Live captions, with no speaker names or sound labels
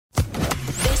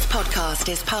podcast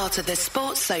is part of the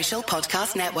Sports Social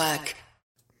Podcast Network.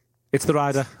 It's the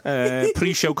rider.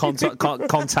 Pre-show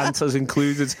content has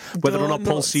included whether or not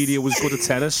Paul Senior was good at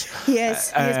tennis.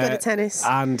 Yes, he is good at tennis.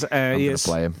 And I'm going to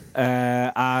play him.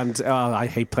 I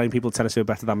hate playing people at tennis who are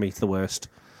better than me. It's the worst.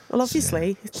 Well,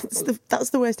 obviously, that's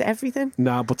the worst at everything.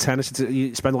 No, but tennis,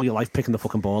 you spend all your life picking the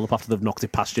fucking ball up after they've knocked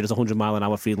it past you. There's 100 mile an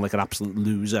hour feeling like an absolute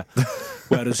loser.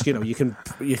 Whereas, you can,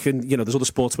 there's other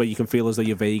sports where you can feel as though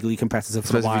you're vaguely competitive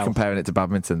for a while. If you're comparing it to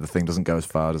badminton, the thing doesn't go as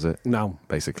far, does it? No.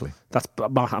 Basically. That's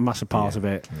a massive part of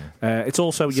it. Yeah. It's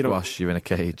also, squash, you're in a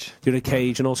cage. You're in a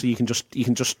cage, and also you can just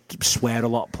swear a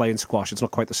lot playing squash. It's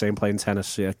not quite the same playing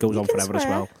tennis. Yeah, it goes on forever as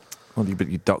well. Well,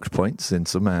 you docked points in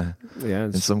some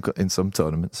in some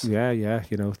tournaments. Yeah.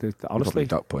 Honestly, you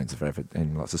dock points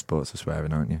in lots of sports for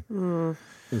swearing, aren't you?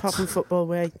 Apart from football,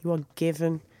 where you are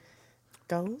given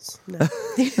goals. No,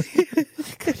 you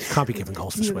can't be given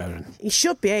goals for swearing. You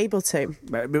should be able to.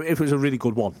 If it was a really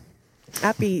good one,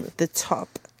 I'd be the top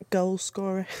goal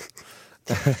scorer.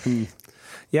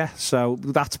 Yeah, so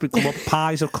that's come up.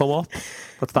 Pies have come up.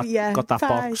 Got that pies,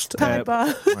 boxed. Pie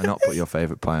bar. Why not put your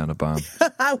favourite pie on a barn?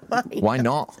 Why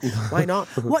not? Why not?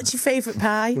 What's your favourite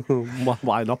pie?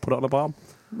 Why not put it on a barn?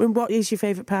 What is your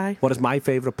favourite pie? What is my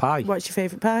favourite pie? What's your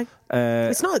favourite pie?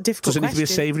 It's not a difficult question. Does it need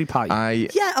to be a savoury pie?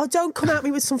 Don't come at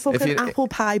me with some fucking apple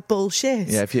pie bullshit.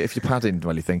 Yeah, if you're padding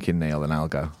while you're thinking, Neil, then I'll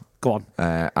go. Go on.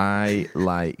 I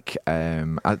like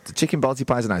chicken balti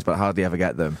pies are nice, but I hardly ever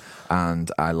get them.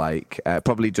 And I like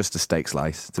probably just a steak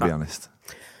slice, to be honest,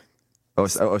 or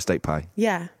a steak pie.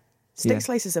 Yeah, steak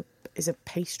slice is a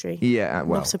pastry. Yeah,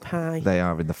 well, not a pie. They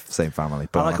are in the same family.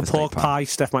 But I like a pork pie.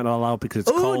 Steph might not allow because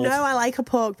it's cold. Oh no, I like a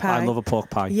pork pie. I love a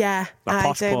pork pie. Yeah, a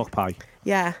posh pork pie.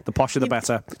 Yeah, the posher the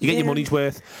better. You get your money's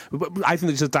worth. I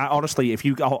think this is that. Honestly, if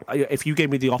you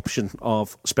gave me the option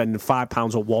of spending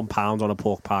 £5 or £1 on a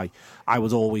pork pie, I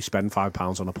would always spend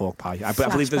 £5 on a pork pie. I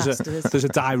believe there's a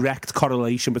direct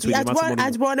correlation between the amount of money.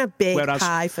 I'd want a big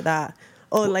pie for that.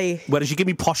 Whereas you give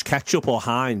me posh ketchup or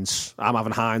Heinz, I'm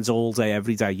having Heinz all day,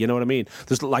 every day. You know what I mean?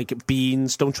 There's like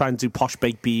beans. Don't try and do posh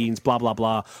baked beans, blah, blah,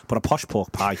 blah. But a posh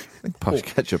pork pie. Posh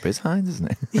ketchup is Heinz,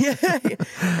 isn't it? Yeah.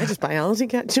 I just buy Aldi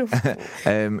ketchup.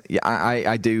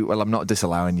 I do. Well, I'm not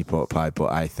disallowing your pork pie,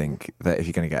 but I think that if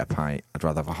you're going to get a pie, I'd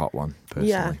rather have a hot one, personally.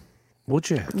 Yeah. Would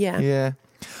you? Yeah. Yeah.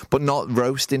 But not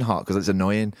roasting hot because it's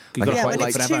annoying. When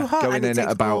it's too hot and it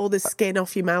takes all the skin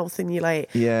off your mouth and you're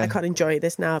like, I can't enjoy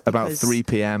this now. About 3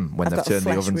 p.m. when they've turned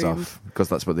the ovens off, because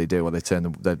that's what they do when they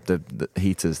turn the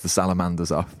heaters, the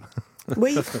salamanders off.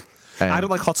 I don't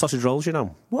like hot sausage rolls, you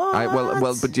know. What?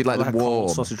 Well, but do you like them warm?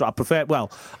 Sausage roll. I prefer.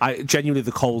 Well, genuinely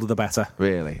the colder the better.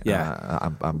 Really?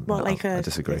 Yeah. I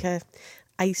disagree. Like a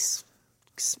ice.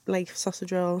 Like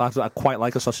sausage roll. I quite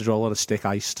like a sausage roll on a stick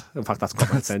iced. In fact, that's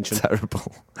got my attention.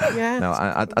 Terrible. Yeah. No,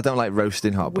 I don't like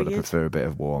roasting hot, but I prefer a bit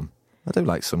of warm. I do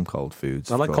like some cold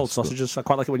foods. I like cold sausages. I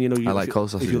quite like it when I like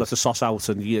cold sausages. If you let the sauce out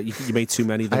and you made too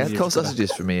many. I had cold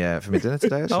sausages for me dinner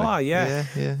today. Actually. Yeah.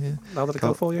 How did it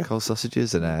go for you? Cold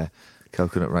sausages and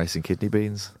coconut rice and kidney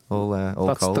beans, all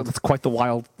cold. That's quite the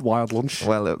wild lunch.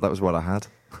 Well, that was what I had.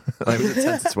 I was at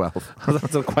 10 to 12.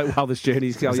 That's done quite well this journey.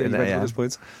 At this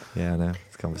point. Yeah, I know.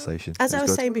 It's a conversation. As I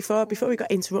was saying before we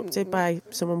got interrupted by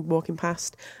someone walking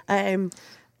past, during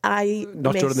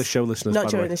the show, listeners. Not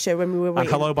during the show when we were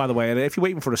waiting. And hello, by the way. And if you're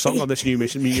waiting for a song on this new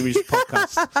music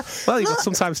podcast, well, you've got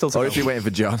some time still to go. Or if you're waiting for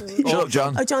John. Shut up,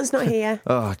 John. Oh, John's not here.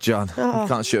 Oh, John. You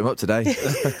can't shoot him up today.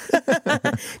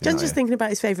 John's just thinking about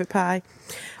his favourite pie.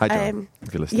 Hi, John,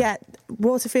 if you're listening. Yeah,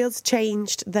 Waterfields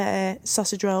changed their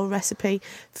sausage roll recipe.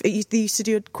 It used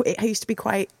to be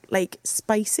quite like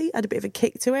spicy, had a bit of a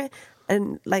kick to it,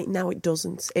 and like now it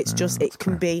doesn't. It's just it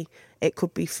could be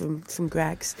from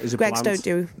Greg's. Greg's don't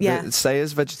do. Yeah.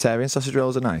 Sayers vegetarian sausage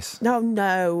rolls are nice.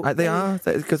 No. They are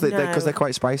because they're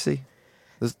quite spicy.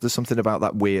 There's something about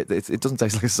that weird. It doesn't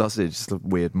taste like a sausage. It's a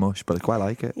weird mush, but I quite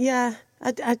like it. Yeah.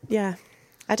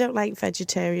 I don't like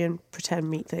vegetarian pretend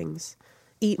meat things.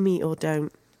 Eat meat or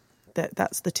don't.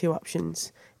 That's the two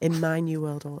options in my new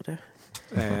world order.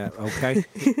 Okay.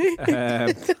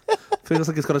 Feels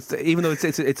like it's got even though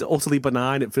it's utterly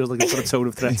benign, it feels like it's got a tone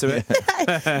of threat to it.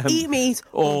 Eat meat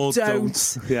or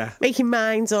don't. Yeah. Make your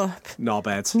mind up. No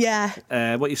bad. Yeah.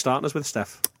 What are you starting us with,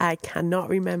 Steph? I cannot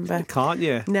remember. Can't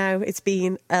you? No, it's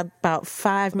been about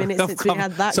 5 minutes since we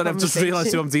had that conversation. I've just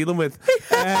realised who I'm dealing with.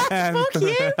 Fuck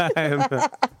you.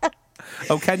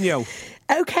 Kenyo.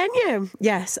 Kenyo.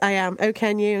 Yes, I am.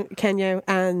 Kenyo,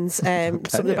 and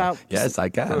something about... Yes, I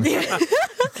can.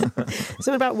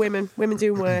 Something about women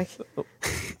doing work.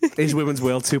 Is Women's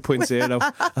World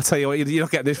 2.0. I'll tell you what, you're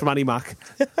not getting this from Annie Mac.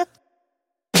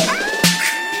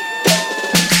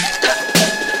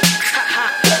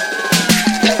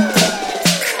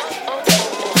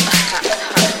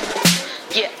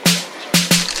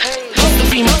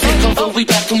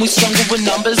 and we struggle with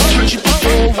numbers. Heard you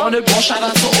before, wanted more, shout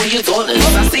out to all your daughters.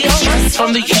 I see your stress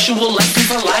from the usual lessons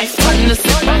of life. Time to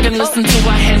sit back and listen to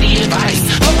our handy advice.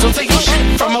 Don't take no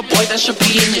shit from a boy that should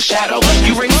be in your shadow.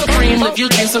 You reign supreme, live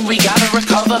your dreams, and we gotta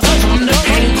recover from the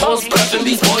pain caused birth and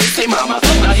these boys say mama.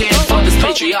 Not here for this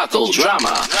patriarchal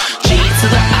drama. G to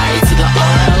the I to the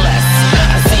RLS.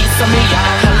 I see some of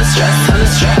y'all hella stress, hella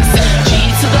stress. G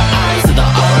to the I to the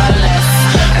RLS.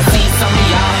 I see some of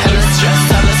y'all hella stress,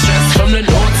 hella stress. From the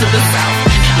north to the south,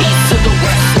 east to the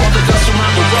west. All the girls from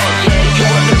around the world, yeah, you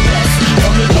are the best.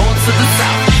 From the north to the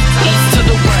south, east to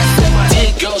the west.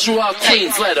 Dear girls, you are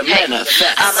queens, let them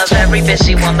manifest. I'm a very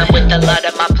busy woman with a lot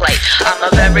on my plate. I'm a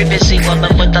very busy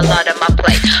woman with a lot on my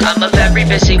plate. I'm a very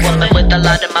busy woman with a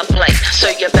lot on my plate. So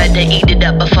you better eat it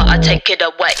up before I take it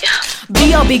away.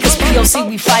 BRB cause POC,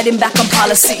 we fighting back on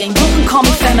policy. And you can call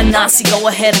me feminazi, go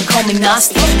ahead and call me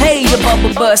nasty. Hey, the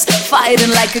bubble burst,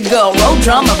 fighting like a girl. Roll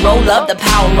drum and roll up the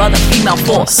power of the female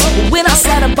force. But when I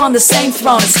sat up on the same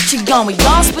throne as Chigon, we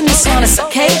all spin this on us, a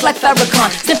cake like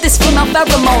Farrakhan. Sniff this female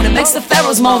pheromone, it makes the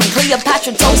pharaohs moan.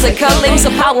 Cleopatra toes are curling,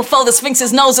 so powerful the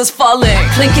sphinx's nose is falling.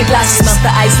 Clink your glasses, melt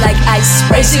the ice like ice.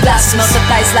 Raise your glasses, melt the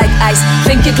thighs like ice.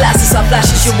 Clink your glasses on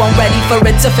flashes, you weren't ready for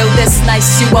it to feel this nice.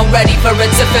 You weren't ready for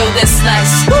it to feel this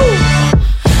nice. Woo!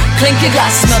 Clink your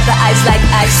glasses, melt the ice like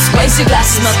ice. Raise your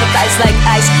glasses, melt the thighs like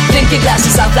ice. Clink your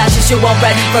glasses on flashes, you weren't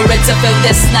ready for it to feel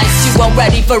this nice. You weren't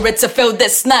ready for it to feel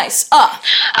this nice.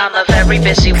 I'm a very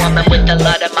busy woman with a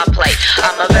lot on my plate.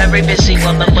 I'm a very busy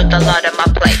woman with a lot on my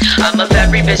plate. I'm a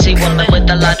very busy woman with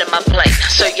a lot on my plate.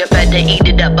 So you better eat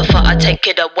it up before I take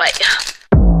it away.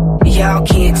 Y'all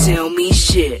can't tell me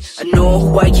shit. I know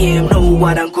who I am, know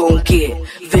what I'm gon' get.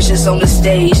 Vicious on the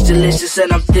stage, delicious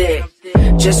and I'm thick.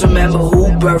 Just remember who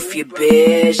birthed you,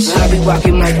 bitch. I be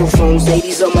rocking microphones,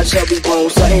 ladies on my chubby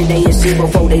bones. Something they ain't see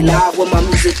before they live with my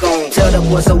music on. Tell the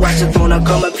boys to watch the phone, I'm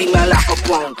coming be my like a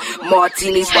phone.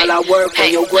 Martinis while I work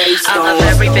on your gravestone. I'm a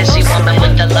very busy woman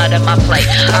with a lot on my plate.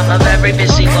 I'm a very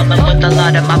busy woman with a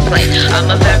lot on my plate. I'm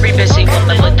a very busy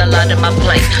woman with a lot on my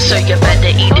plate. So you better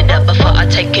eat it up before I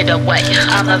take it away.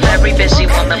 I'm a very busy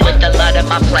woman with a lot on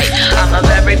my plate. I'm a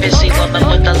very busy woman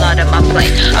with a lot on my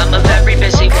plate. I'm a very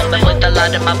busy woman with a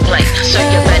lot on my plate. So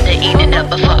you better eat it up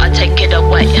before I take it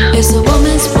away. It's a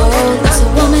woman's world, it's a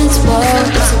woman's world,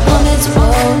 it's a woman's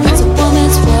world, it's a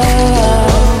woman's world.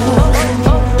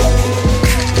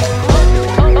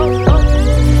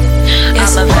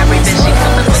 I'm a very busy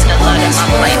woman with a lot on my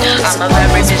plate. I'm a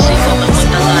very busy woman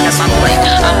with a lot on my plate.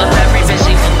 I'm a very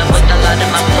busy woman with a lot on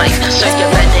my plate. So you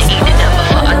better eat it up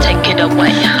before I take it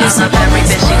away. I'm a very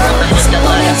busy woman with a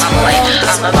lot on my plate.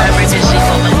 I'm a very busy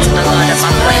woman with a lot on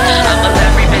my plate. I'm a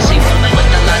very busy woman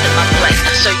with a lot on my plate.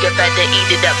 So you better eat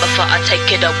it up before I take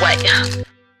it away.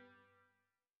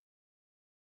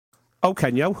 Oh,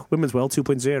 Kenyo, Women's World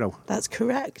 2.0. That's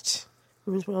correct.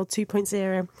 Women's World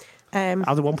 2.0. How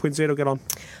did 1.0 get on?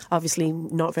 Obviously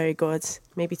not very good.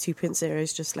 Maybe 2.0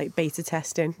 is just like beta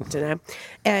testing. I don't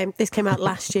know. This came out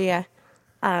last year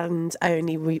and I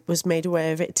only was made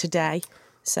aware of it today.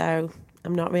 So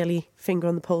I'm not really finger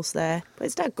on the pulse there. But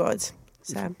it's that good.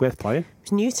 So Worth playing.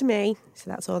 it's new to me, so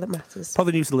that's all that matters.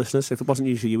 Probably new to the listeners. If it wasn't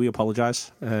new to you, we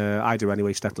apologise. I do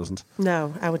anyway. Steph doesn't.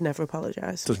 No, I would never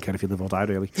apologise. Doesn't care if you live or die,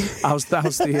 really. How's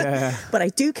the? But I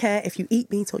do care if you eat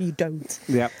meat or you don't.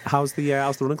 Yeah. How's the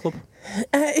running club?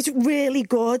 It's really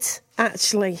good,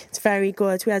 actually. It's very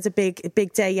good. We had a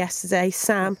big day yesterday.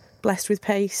 Sam, blessed with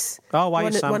pace. Oh, why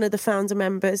is Sam? One of the founder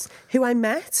members who I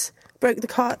met. Broke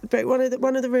one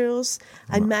of the rules.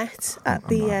 I met at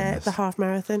the half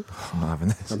marathon. I'm not having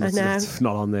this. I know.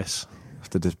 Not on this. Have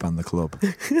to disband the club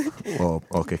or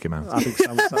kick him out. I think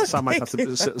Sam might have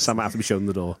to be shown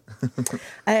the door.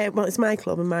 Well, it's my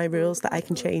club and my rules that I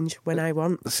can change when I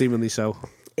want. Seemingly so.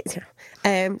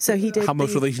 So he did. How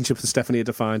much relationship with Stephanie had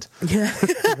defined? Yeah.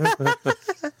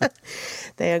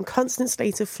 They're in constant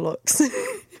state of flux.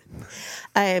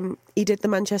 He did the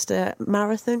Manchester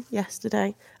Marathon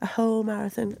yesterday, a whole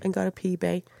marathon, and got a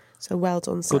PB. So well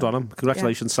done, Sam. Good on him.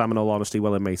 Congratulations, Sam, in all honesty.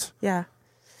 Well in, mate. Yeah.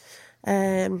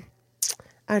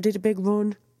 I did a big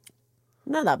run.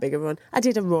 Not that big a run. I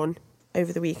did a run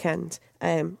over the weekend.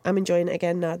 I'm enjoying it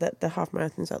again now that the half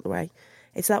marathon's out the way.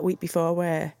 It's that week before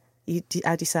where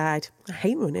I decide, I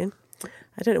hate running.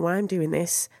 I don't know why I'm doing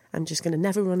this. I'm just going to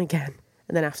never run again.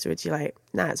 And then afterwards you're like,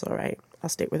 nah, it's all right. I'll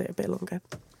stick with it a bit longer.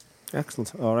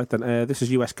 Excellent. All right, then. This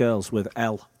is US Girls with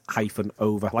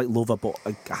L-over. Like lover, but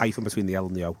a hyphen between the L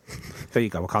and the O. There you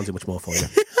go. I can't do much more for you.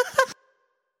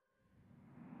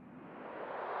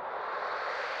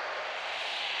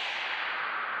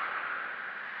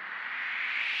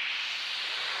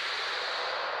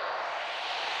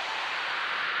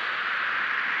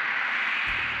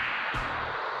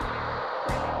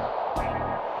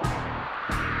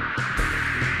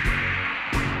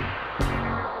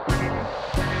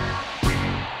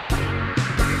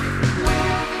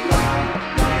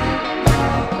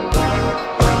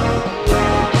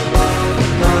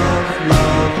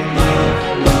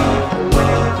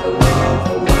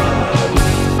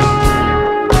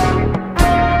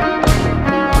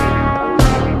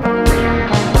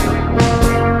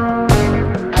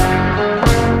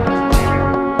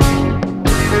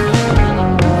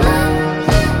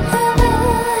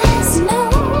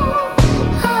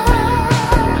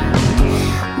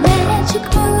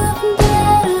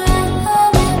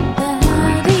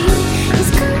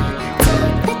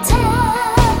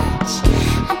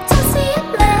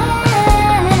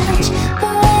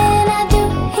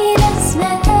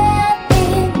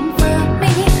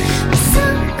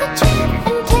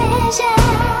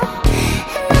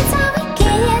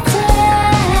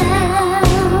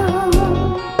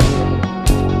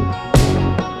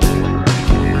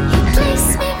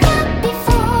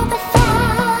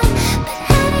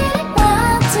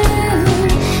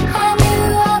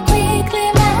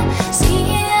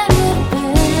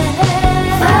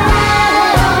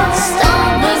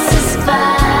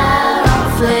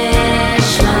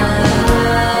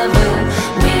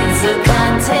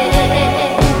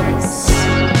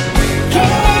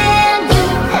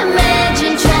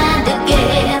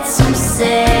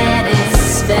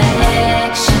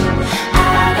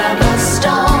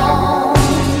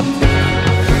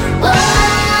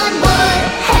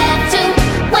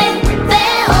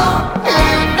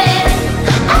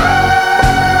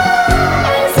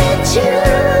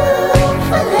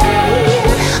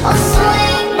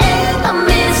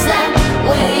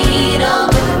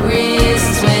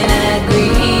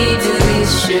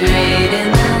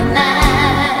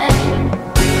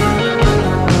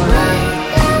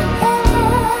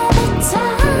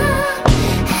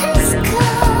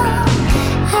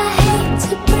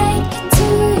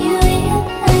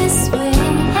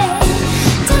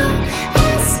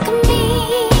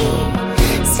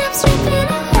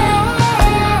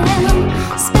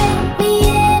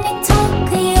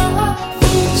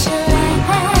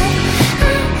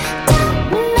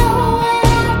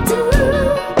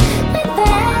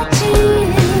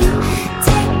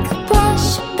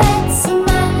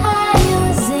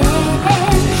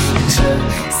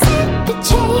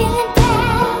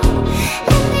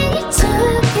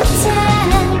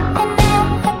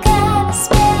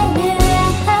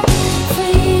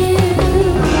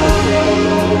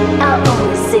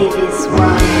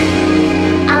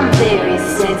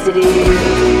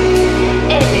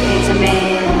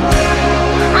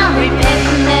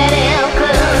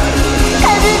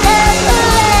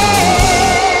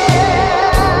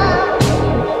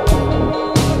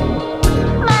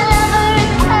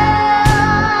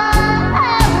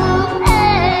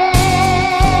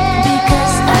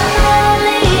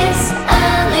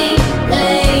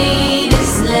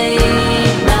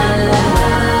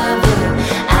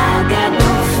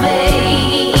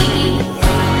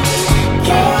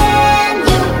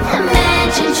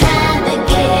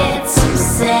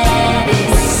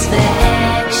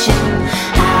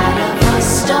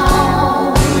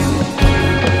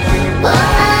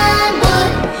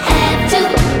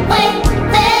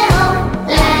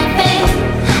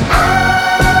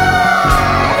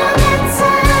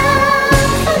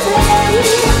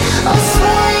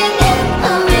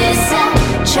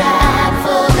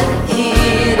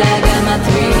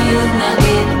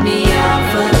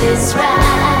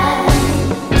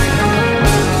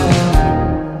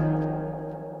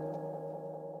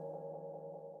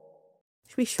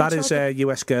 Should we That is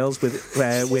US Girls with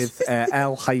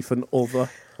L-other.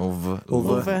 Over.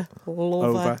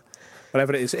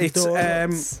 Whatever it is. It's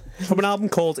from an album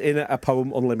called In a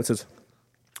Poem Unlimited,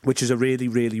 which is a really,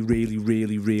 really, really,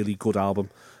 really, really good album.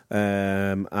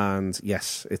 And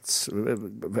yes, it's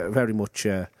very much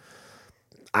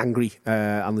angry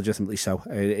and legitimately so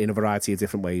in a variety of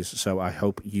different ways. So I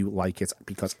hope you like it,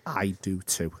 because I do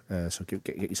too. So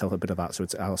get yourself a bit of that. So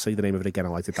I'll say the name of it again. I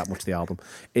liked it that much, the album.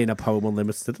 In a Poem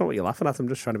Unlimited. I don't know what you're laughing at. I'm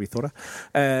just trying to be thorough.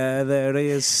 There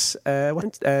is... go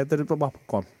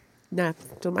on. No,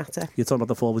 don't matter. You're talking about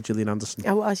the fall with Gillian Anderson.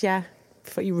 I was, yeah.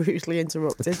 Before you rudely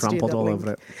interrupted. Trampled all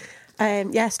over it.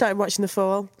 Yeah, I started watching The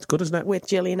Fall. It's good, isn't it? With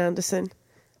Gillian Anderson.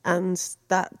 And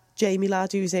that Jamie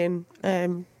Ladd who's in...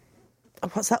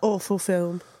 what's that awful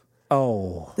film?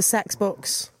 Oh. The Sex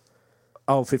Books.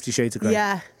 Oh, 50 Shades of Grey.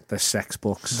 Yeah. The Sex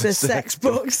Books. The Sex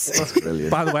Books. That's brilliant.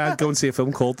 By the way, I'd go and see a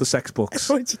film called The Sex Books.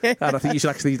 Would you? And I think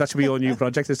that should be your new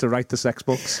project, is to write The Sex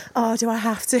Books. Oh, do I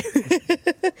have to?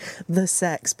 The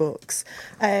Sex Books.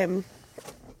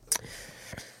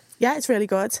 Yeah, it's really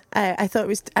good. I thought it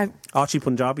was... Archie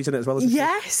Punjabi's in it as well, isn't it?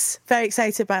 Yes, very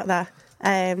excited about that.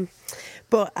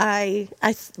 But I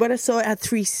when I saw it had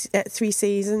three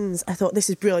seasons, I thought, this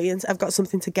is brilliant. I've got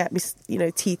something to get me,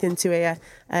 teeth into here.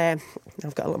 I've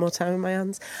got a lot more time in my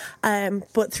hands.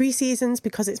 But 3 seasons,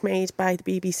 because it's made by the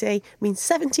BBC, means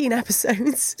 17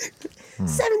 episodes.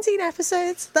 17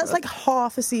 episodes. That's like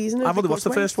half a season. I've only watched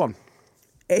the first one.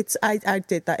 I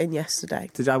did that in yesterday.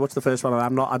 Did I watch the first one?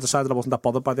 And I decided I wasn't that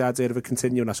bothered by the idea of it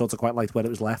continuing. I sort of quite liked where it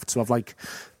was left. So I've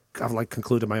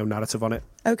concluded my own narrative on it.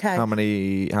 Okay. How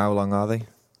long are they?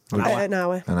 An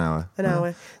hour. An hour.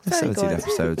 Very 17 good.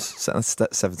 episodes.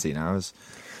 17 hours.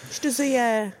 She does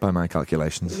the... by my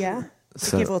calculations. Yeah.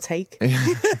 So, give or take.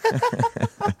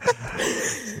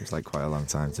 Seems like quite a long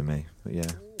time to me. But yeah,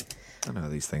 I know how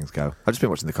these things go. I've just been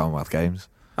watching the Commonwealth Games.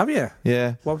 Have you?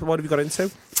 Yeah. What have you got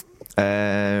into?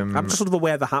 I'm just sort of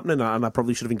aware they're happening, and I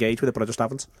probably should have engaged with it, but I just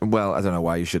haven't. Well, I don't know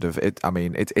why you should have.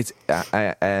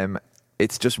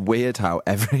 It's just weird how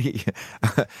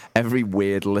every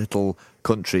weird little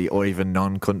country or even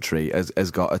non-country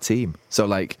has got a team. So,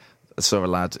 like, I saw a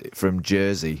lad from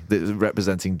Jersey that was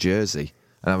representing Jersey,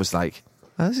 and I was like,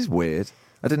 oh, this is weird.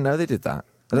 I didn't know they did that.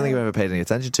 I don't think I've ever paid any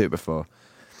attention to it before.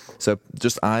 So,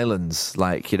 just islands,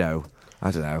 like, I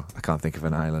don't know. I can't think of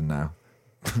an island now.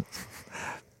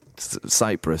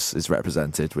 Cyprus is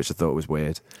represented, which I thought was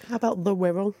weird. How about the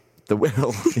Wirral? The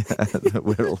Wirral,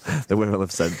 the Wirral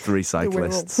have sent 3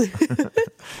 cyclists.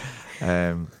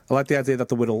 I like the idea that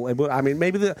the Wirral... I mean,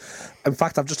 in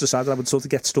fact, I've just decided I would sort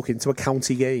of get stuck into a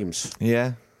county games.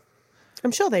 Yeah.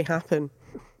 I'm sure they happen.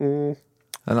 They're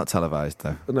not televised,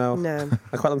 though. No.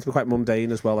 I quite like them to be quite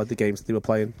mundane as well, like the games that they were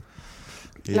playing.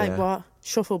 Yeah. Like what?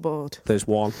 Shuffleboard? There's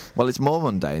one. Well, it's more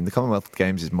mundane. The Commonwealth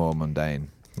Games is more mundane,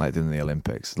 like than the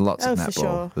Olympics. Lots of netball. For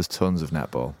sure. There's tons of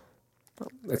netball.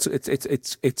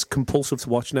 It's compulsive to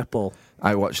watch netball.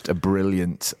 I watched a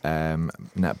brilliant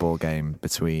netball game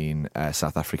between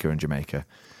South Africa and Jamaica.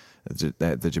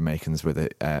 The Jamaicans with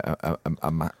it.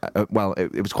 Well,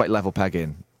 it was quite level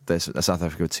pegging. South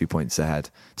Africa were 2 points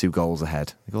ahead, 2 goals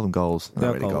ahead. They call them goals. They're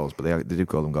not really goals, but they do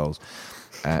call them goals.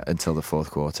 Until the 4th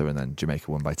quarter, and then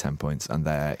Jamaica won by 10 points, and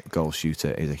their goal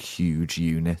shooter is a huge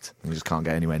unit, and you just can't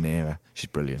get anywhere near her. She's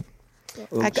brilliant.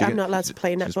 I'm not allowed to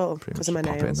play netball because of my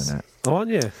pop it in nails. the net. Oh,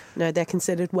 aren't you? No, they're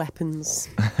considered weapons.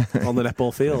 On the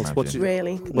netball field.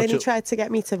 Really? Linny tried to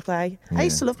get me to play. I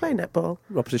used to love playing netball.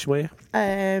 What position were you?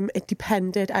 It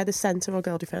depended, either centre or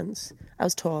goal defence. I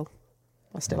was tall.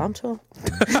 I still am tall.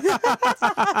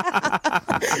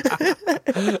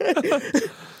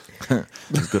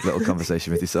 It's a good little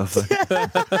conversation with yourself there.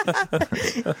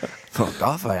 Fuck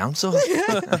off, I am tall.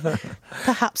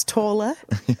 Perhaps taller.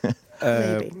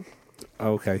 Maybe.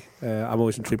 Okay. I'm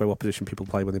always intrigued by what position people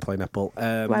play when they play netball.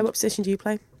 Why? What position do you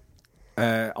play?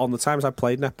 On the times I've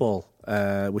played netball,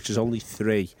 which is only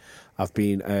 3, I've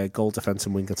been goal defence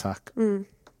and wing attack. Which,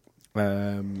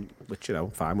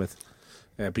 I'm fine with.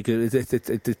 Because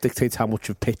it dictates how much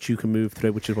of pitch you can move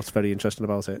through, which is what's very interesting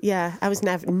about it. Yeah, I was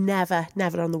never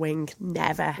on the wing.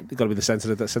 Never. You've got to be the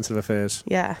centre of affairs.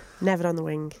 Yeah, never on the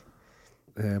wing.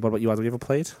 What about you, Adam? Have you ever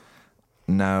played?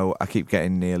 No, I keep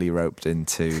getting nearly roped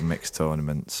into mixed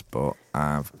tournaments, but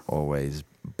I've always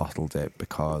bottled it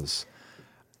because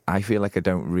I feel like I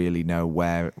don't really know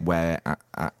where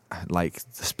like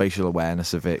the spatial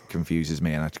awareness of it confuses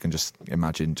me, and I can just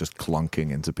imagine just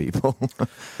clonking into people.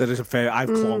 That is a fair. I've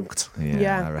clonked.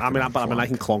 Yeah. I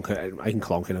can clonk it. I can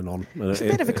clonk in and on. It's a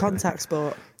bit of a contact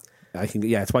sport. I can.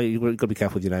 Yeah, it's why you've got to be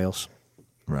careful with your nails.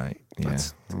 Right. Yeah.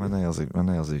 My nails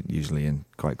are usually in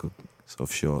quite good sort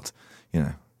of short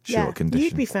Yeah, condition.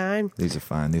 you'd be fine. These are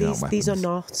fine. These aren't weapons. These are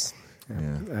not.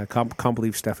 Yeah. Can't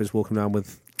believe Steph is walking around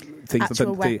with things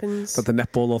Actual weapons. that the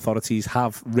netball authorities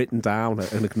have written down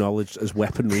and acknowledged as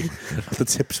weaponry at the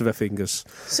tips of her fingers.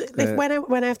 So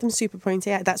when I have them super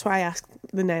pointy, that's what I asked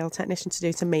the nail technician to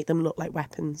do, to make them look like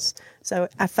weapons. So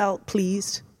I felt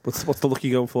pleased. What's the look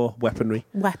you going for? Weaponry?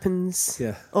 Weapons.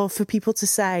 Yeah. Or for people to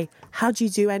say, how do you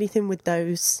do anything with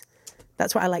those?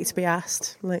 That's what I like to be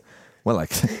asked. Like, Well, I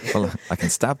can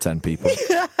stab 10 people.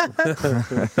 You're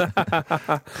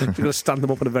going to stand them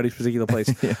up in a very particular place.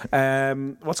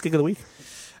 What's gig of the week?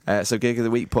 So gig of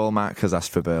the week, Paul Mack has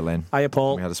asked for Berlin. Hiya,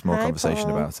 Paul. We had a small Hi, conversation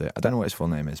Paul. about it. I don't know what his full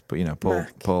name is, but Paul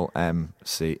Mack. Paul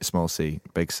M.C. small C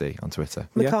big C on Twitter.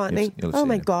 McCartney. You'll have Oh seen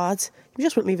my him. God. You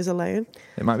just won't leave us alone.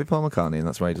 It might be Paul McCartney, and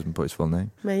that's why he doesn't put his full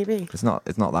name. Maybe. It's not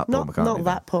that Paul McCartney. Not though.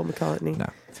 that Paul McCartney. No.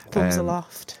 Thumbs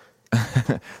aloft.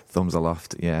 Thumbs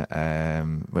aloft, yeah.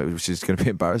 Which is going to be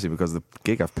embarrassing because the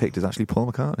gig I've picked is actually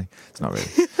Paul McCartney. It's not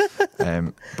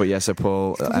really. But yeah, so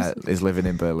Paul is living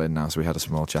in Berlin now, so we had a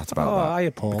small chat about that. Oh,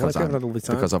 hiya, Paul. Because, Hope you're having a lovely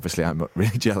time. because obviously I'm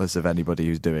really jealous of anybody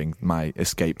who's doing my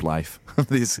escape life.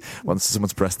 Once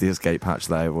someone's pressed the escape hatch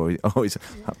there, I always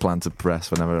plan to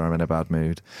press whenever I'm in a bad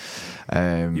mood.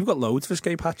 You've got loads of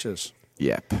escape hatches.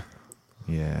 Yep.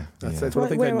 Yeah. That's yeah. what I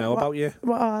think I know about you.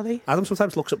 What are they? Adam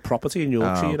sometimes looks at property in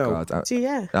Yorkshire, Oh, you know. God. Do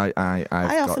you?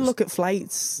 I often look at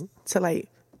flights to like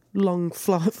long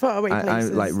far away I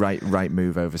places. like right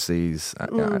move overseas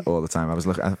all the time.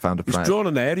 I found a He's private. drawn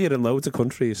an area in loads of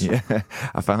countries. Yeah,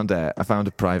 I found a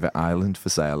private island for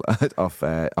sale off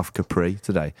Capri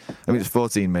today. I mean, it's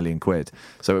 14 million quid,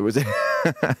 so it was.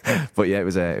 But yeah, it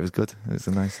was good. It was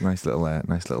a nice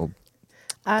little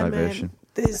diversion.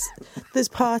 There's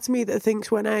part of me that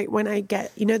thinks when I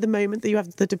get, the moment that you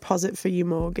have the deposit for your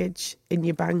mortgage in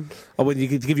your bank. Oh, when you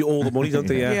give you all the money, don't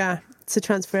they? Yeah, to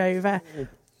transfer over.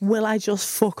 Will I just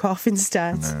fuck off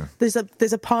instead? No. There's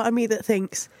a part of me that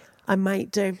thinks I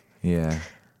might do. Yeah,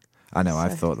 I know.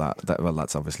 I've thought that. Well,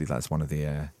 that's one of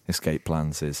the escape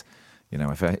plans. Is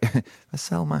if I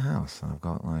sell my house and I've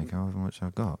got like however much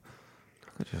I've got,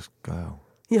 I could just go.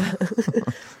 Yeah.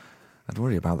 I'd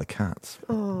worry about the cats.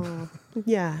 Oh,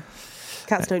 yeah.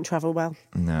 Cats don't travel well.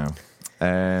 No.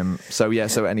 So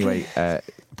anyway,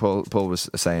 Paul was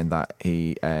saying that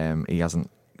he hasn't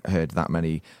heard that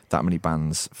many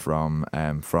bands from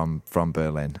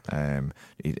Berlin.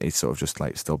 He's sort of just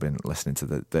like still been listening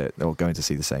to or going to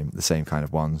see the same kind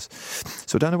of ones.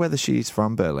 So I don't know whether she's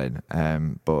from Berlin,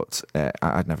 but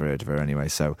I'd never heard of her anyway.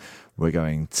 So we're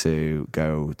going to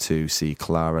go to see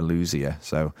Clara Lucia.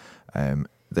 So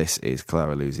this is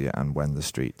Clara Lucia and When the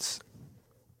Streets.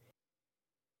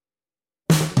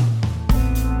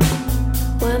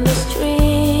 When the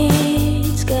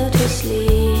streets go to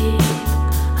sleep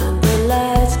and the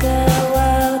lights go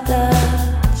out,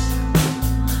 that's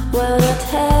when I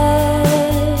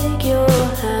take your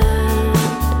hand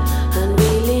and we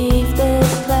leave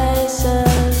this place.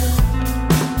 And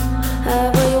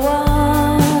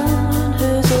everyone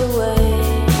who's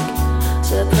awake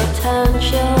is a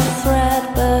potential threat,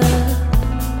 but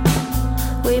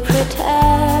we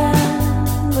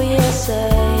pretend we are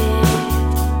safe.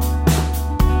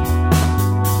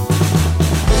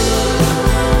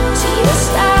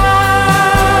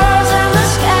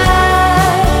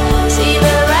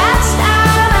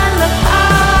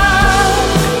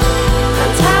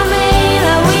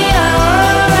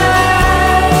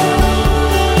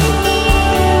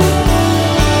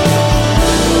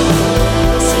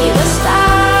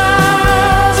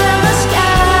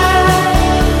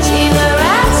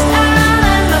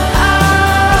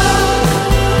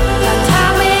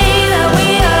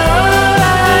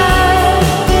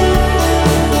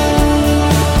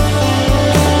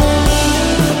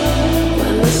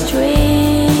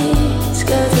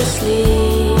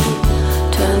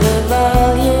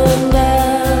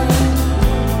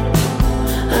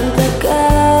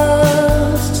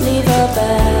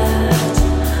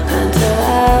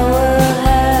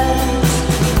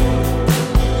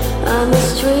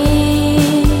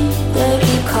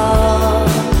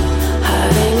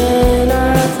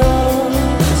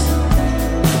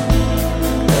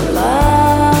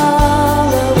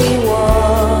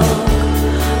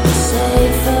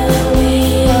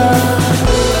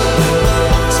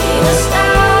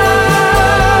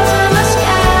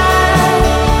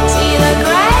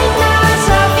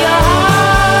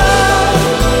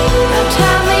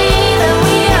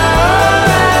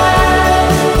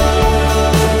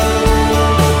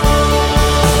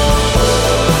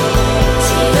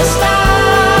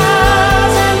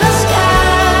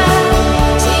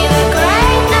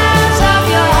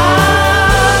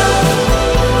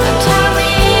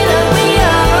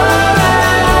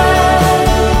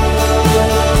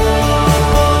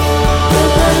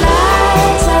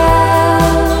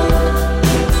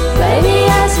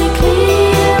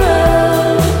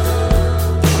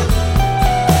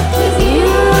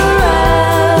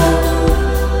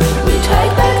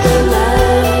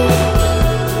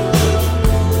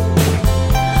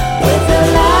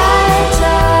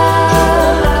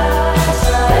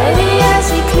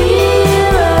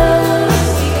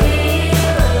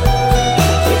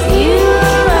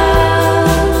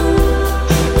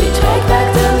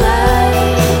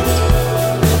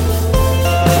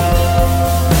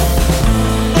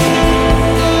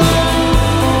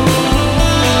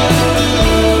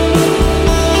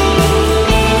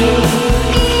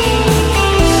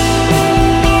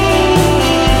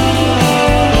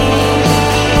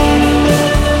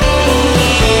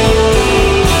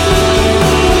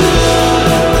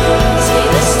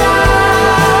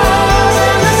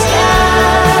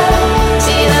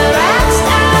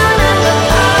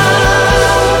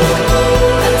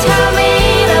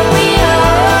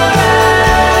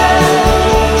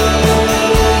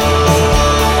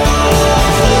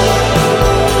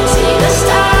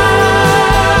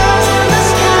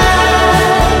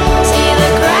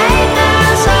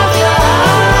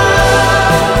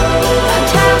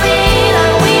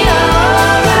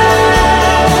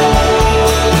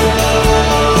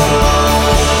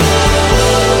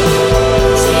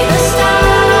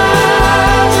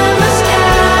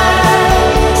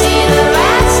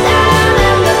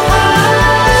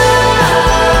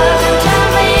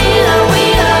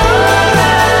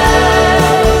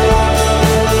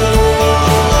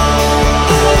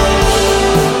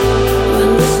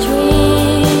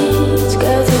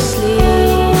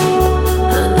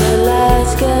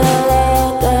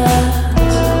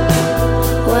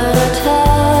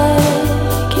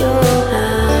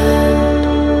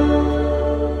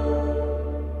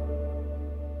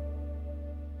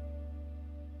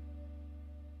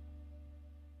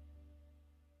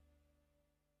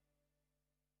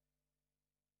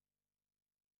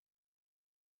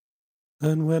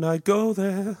 And when I go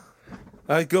there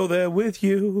with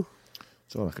you.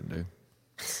 That's all I can do.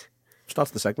 Starts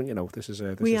the segment, you know. This is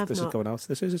going out.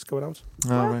 It's going out.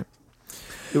 All right.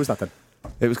 Who was that then?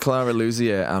 It was Clara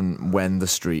Luzier and When the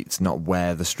Streets, not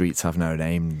Where the Streets Have No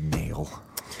Name, Neil.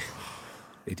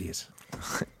 Idiot.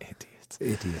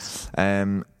 Yes.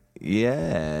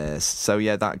 So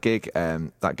yeah, that gig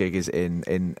is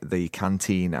in the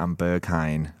Canteen and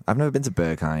Berghain. I've never been to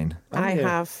Berghain. I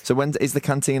have. So when is the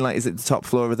canteen like? Is it the top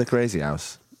floor of the Crazy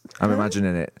House? I'm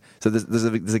imagining it. So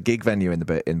there's a gig venue in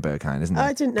Berghain, isn't there?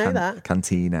 I didn't know that.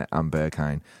 Cantina and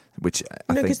Berghain, which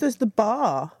I think because there's the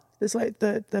bar. There's like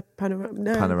the panorama.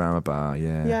 No. Panorama bar.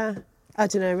 Yeah. Yeah. I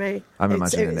don't know, mate. I'm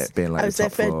imagining it being like I was the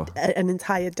top there floor. for an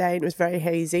entire day and it was very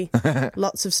hazy.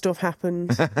 Lots of stuff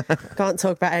happened. Can't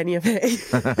talk about any of it.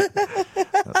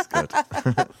 That's good.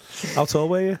 How tall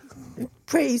were you?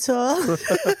 Pretty tall.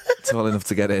 Tall enough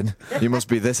to get in. You must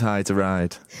be this high to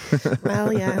ride.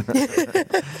 Well, yeah.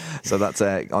 So that's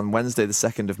on Wednesday, the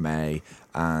 2nd of May,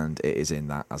 and it is in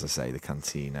that, as I say, the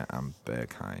Cantina and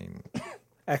Berghain.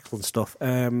 Excellent stuff.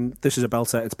 This is a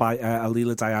belter. It's by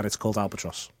Alila Diane. It's called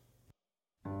Albatross.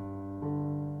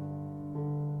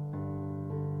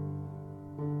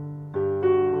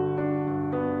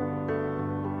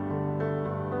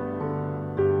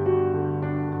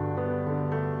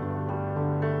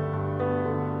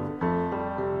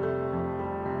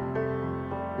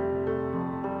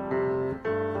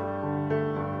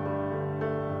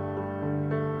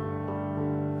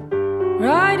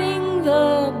 Riding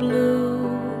the blue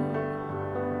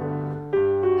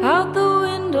out the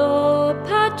window, a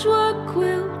patchwork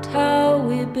quilt, how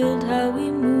we build, how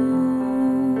we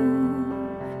move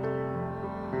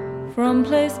from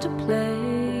place to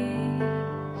place.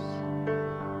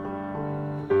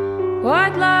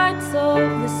 White lights of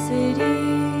the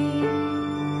city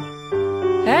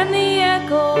and the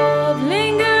echo of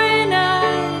lingering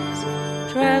eyes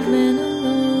traveling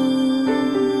alone.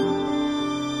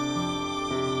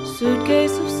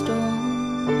 Suitcase of stone.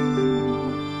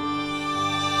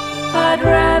 I'd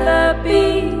rather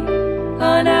be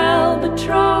an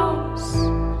albatross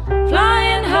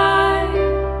flying high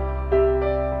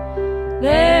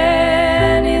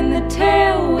than in the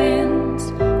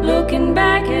tailwinds looking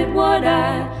back at what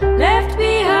I left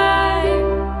behind.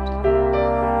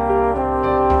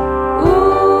 Ooh,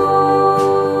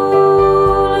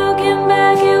 looking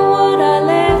back at what I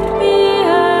left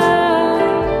behind.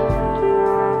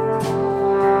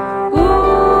 Ooh,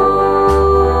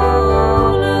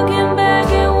 looking back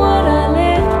at what I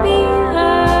left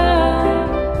behind.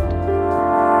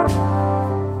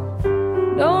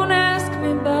 Don't ask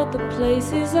me about the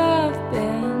places I've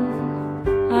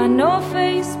been. I know a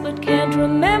face but can't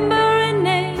remember a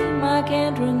name. I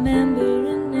can't remember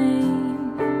a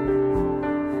name.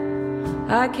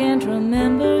 I can't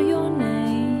remember your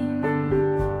name.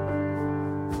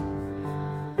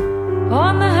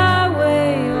 On the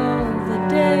highway all the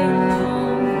day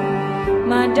long,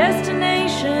 my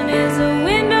destination is a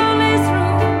windowless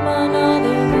room,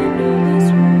 another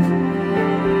windowless room,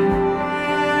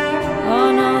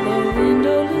 another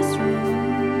windowless room.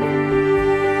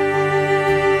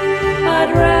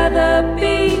 I'd rather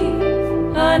be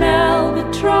an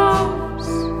albatross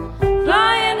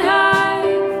flying high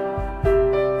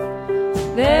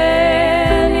than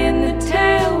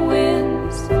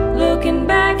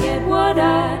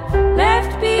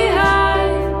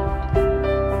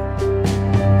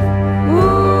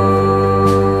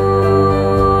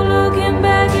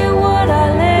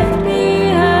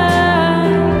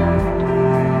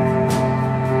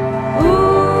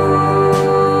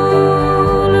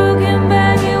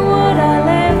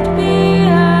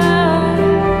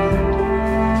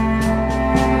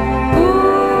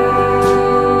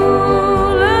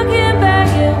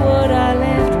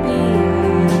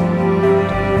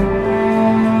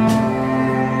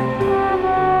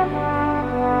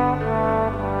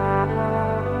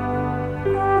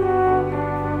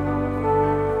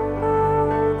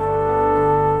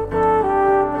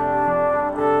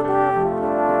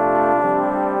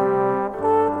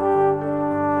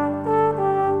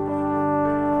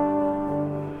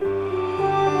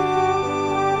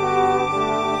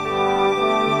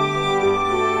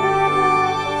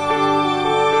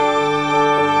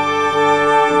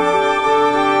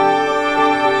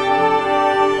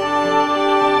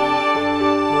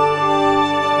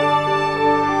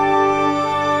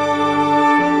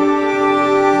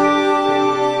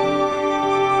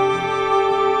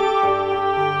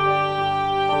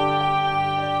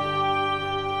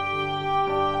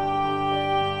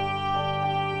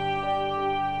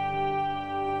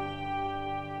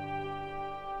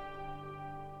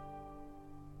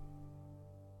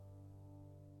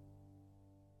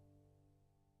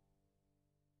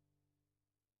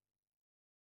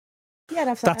Yeah,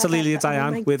 That's that- Amelia that- oh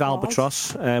Diane my with God.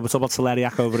 Albatross. We're talking about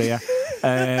Celeriac over here.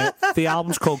 The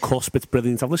album's called Cusp. It's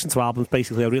brilliant. I've listened to albums,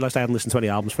 basically. I realised I hadn't listened to any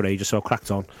albums for ages, so I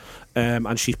cracked on.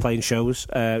 And she's playing shows.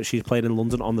 She's playing in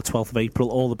London on the 12th of April.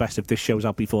 All the best if this show's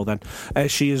out before then.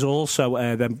 She is also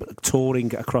then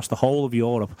touring across the whole of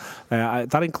Europe.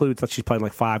 That includes that she's playing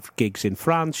like 5 gigs in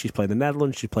France, she's playing the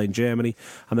Netherlands, she's playing Germany,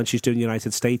 and then she's doing the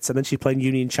United States, and then she's playing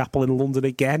Union Chapel in London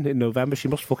again in November. She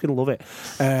must fucking love it.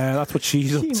 That's what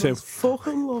she's up She to. must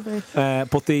fucking love it.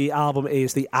 But the album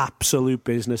is the absolute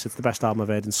business. It's the best album I've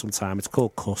heard in some time. It's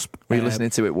called Cusp. Were you listening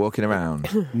to it walking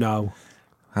around? No.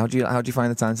 How do you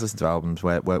find the time to listen to albums?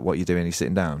 Where what you're doing? Are you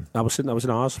sitting down? I was in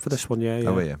ours for this one, yeah.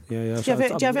 Oh, were you? Yeah. Do you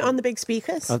have it on the big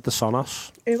speakers? The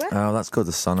Sonos. Oh, that's good.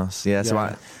 The Sonos. Yeah. So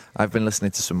Yeah. I've been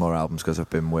listening to some more albums because I've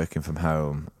been working from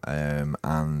home, and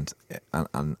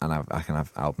I can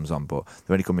have albums on, but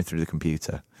they're only coming through the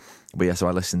computer. But yeah, so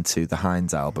I listened to the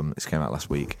Hines album. This came out last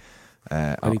week.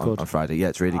 On Friday. Yeah,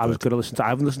 it's really good. I was going to listen to. I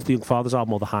haven't listened to the Young Fathers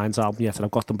album or the Hines album yet, and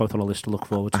I've got them both on a list to look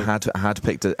forward to. I had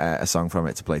picked a song from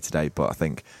it to play today, but I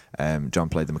think John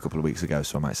played them a couple of weeks ago,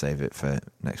 so I might save it for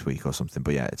next week or something.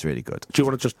 But yeah, it's really good. Do you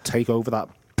want to just take over that,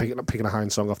 picking a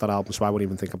Hines song off that album, so I won't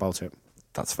even think about it?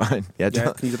 That's fine. Yeah,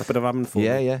 John, can you get a bit of admin for me?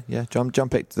 Yeah. John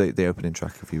picked the opening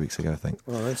track a few weeks ago, I think.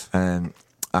 All right.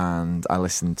 And I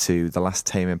listened to the last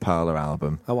Tame Impala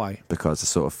album. Oh, why? Because I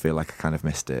sort of feel like I kind of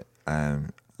missed it.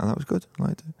 And that was good. I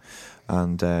liked it.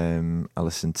 And I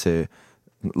listened to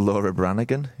Laura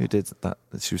Branigan, who did that.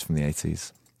 She was from the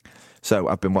 80s. So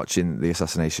I've been watching the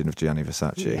assassination of Gianni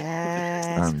Versace.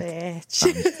 Yes, bitch.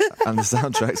 And the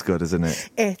soundtrack's good, isn't it?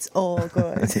 It's all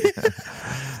good.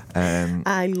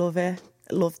 I love it.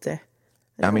 Loved it.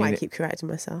 I don't know why I keep correcting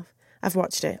myself. I've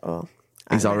watched it all.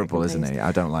 He's horrible, isn't he?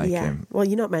 I don't like him. Well,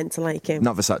 you're not meant to like him.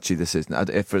 Not Versace, this is.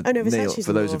 For no, Neil,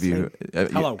 for those of you,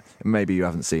 Hello. Maybe you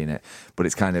haven't seen it, but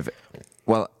it's kind of,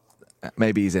 well,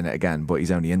 maybe he's in it again, but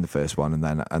he's only in the first one, and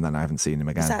then I haven't seen him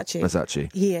again.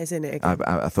 Versace. He is in it again.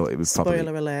 I thought it was probably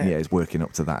Spoiler alert. Yeah, he's working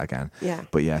up to that again. Yeah.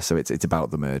 But yeah, so it's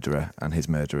about the murderer and his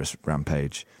murderous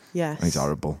rampage. Yes. And he's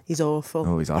horrible. He's awful.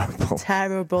 Oh, he's horrible.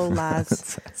 Terrible lad.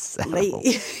 Terrible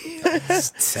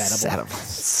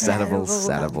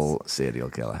serial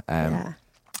killer.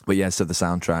 But yeah, so the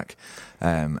soundtrack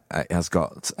it has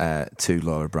got 2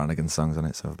 Laura Branigan songs on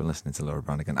it, so I've been listening to Laura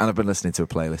Branigan. And I've been listening to a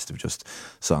playlist of just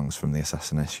songs from the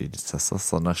assassination.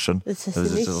 Is that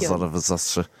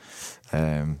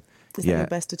your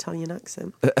best Italian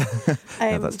accent?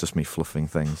 That's just me fluffing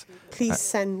things. Please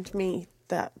send me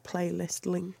that playlist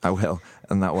link. I will.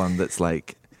 And that one that's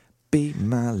like, be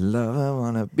my lover,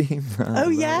 wanna be my lover. Oh,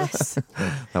 yes.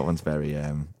 That one's very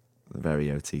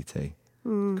OTT.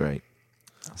 Great.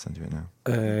 I'll send you it now.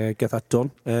 Get that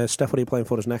done. Steph, what are you playing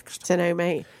for us next? So no,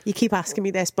 mate. You keep asking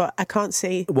me this, but I can't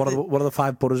see. What are the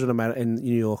 5 boroughs in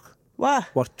New York? What?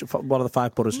 What are the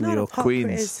 5 boroughs in New York?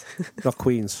 Queens. Not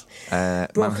Queens.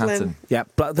 Manhattan. Yeah,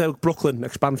 Brooklyn.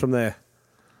 Expand from there.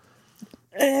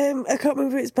 I can't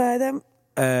remember if it's by them.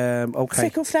 Okay.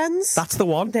 Fickle Friends. That's the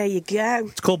one. There you go.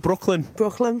 It's called Brooklyn.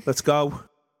 Brooklyn. Let's go.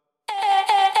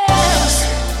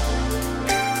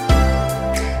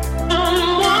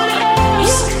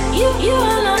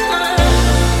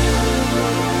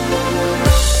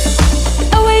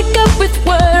 I wake up with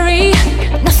worry,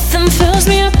 nothing fills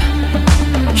me up.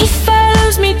 He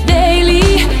follows me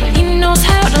daily, he knows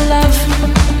how to love.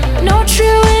 No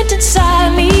truant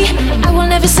inside me, I will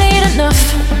never say it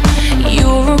enough.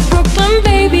 You're a Brooklyn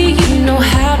baby, you know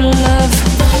how to love.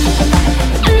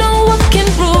 No one can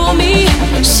rule me,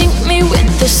 sink me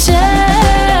with the sun.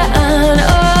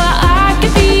 Oh, I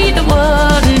could be the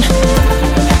one,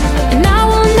 and I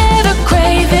will never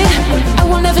crave it, I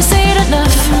will never say it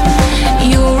enough.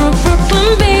 You're a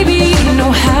Brooklyn baby, you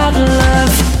know how to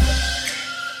love.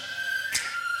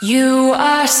 You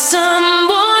are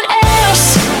someone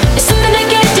else, it's something I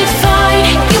can't define.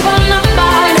 You are not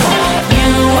mine.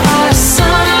 You are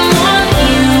someone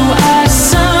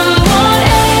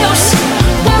else.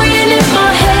 Worrying in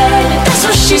my head, that's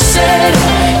what she said.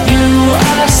 You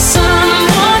are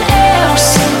someone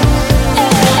else.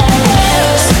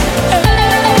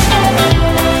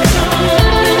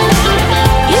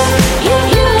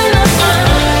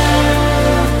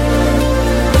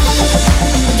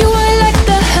 You are like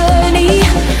the honey,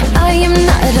 I am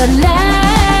not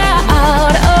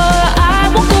allowed. Oh,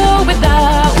 I won't go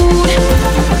without.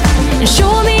 And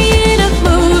show me in a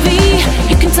movie,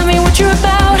 you can tell me what you're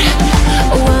about.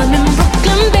 Oh, I'm in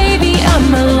Brooklyn, baby,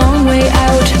 I'm a long way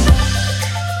out.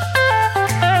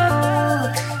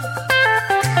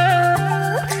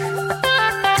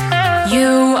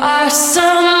 You are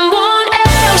someone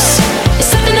else, it's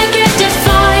something I can't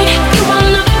define. You are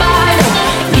not mine.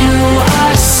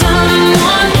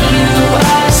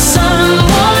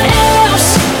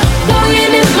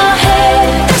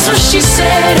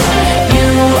 said.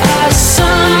 You are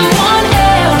someone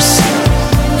else.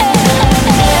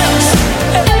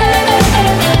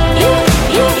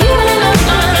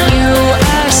 You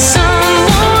are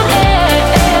someone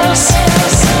else.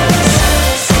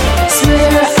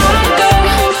 Where I go,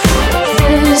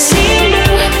 there's you.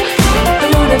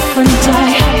 No different I.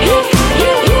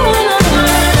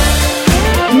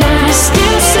 And I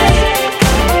still say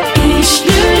each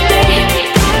new day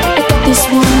I got this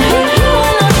one.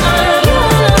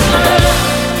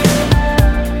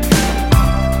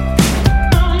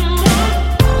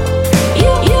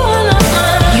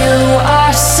 You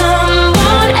are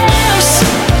someone else.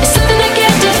 It's something I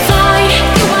can't define.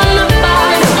 You are not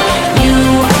mine. You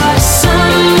are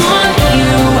someone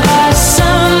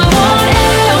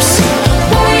else.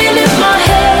 Worrying in my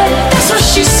head, that's what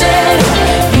she said.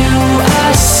 You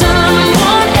are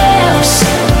someone else.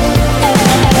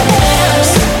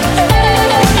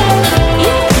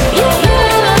 You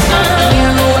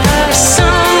are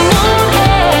someone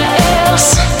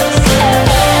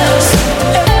else.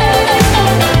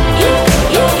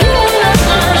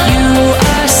 You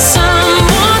are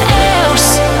someone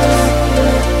else.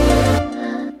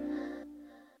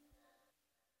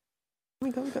 Oh my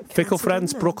God, we got Fickle counted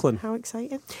Friends, in there. Brooklyn. How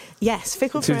exciting. Yes,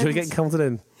 Fickle Should Friends. we get counted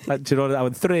in? Do you know what? I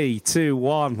went 3, 2,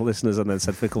 1, listeners, and then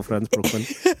said Fickle Friends, Brooklyn.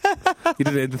 You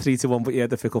didn't hear the 3, 2, 1, but you heard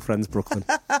the Fickle Friends, Brooklyn.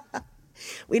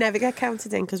 We never get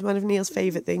counted in because one of Neil's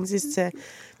favourite things is to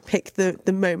pick the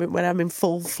moment when I'm in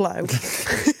full flow.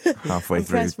 Halfway And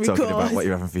through press talking record. about what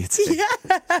you're having for your tea.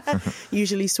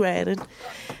 Usually swearing.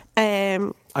 I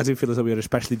do feel as though we are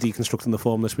especially deconstructing the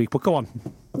form this week, but go on.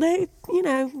 No, you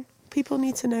know, people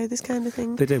need to know this kind of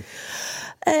thing. They do.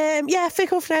 Yeah,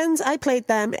 Fickle Friends. I played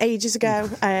them ages ago.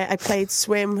 I played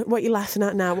Swim. What are you laughing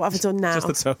at now? What have I done now? Just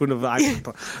the tone of that.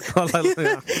 What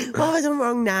have I done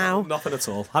wrong now? Nothing at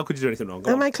all. How could you do anything wrong?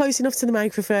 Go Am on. I close enough to the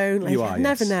microphone? You are,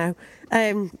 Never yes.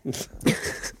 know.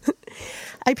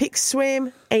 I picked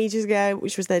Swim ages ago,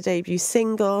 which was their debut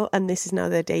single, and this is now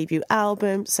their debut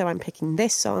album. So I'm picking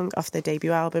this song off their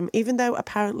debut album, even though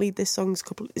apparently this song's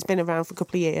it's been around for a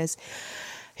couple of years.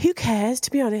 Who cares,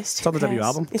 to be honest? It's on the Who debut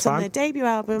cares? album. It's Fine. on their debut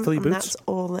album, Fill your and boots. that's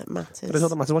all that matters. That is all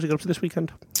that matters. What are you going up to this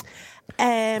weekend?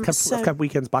 I've kept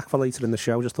weekends back for later in the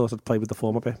show. Just thought I'd play with the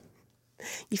form a bit.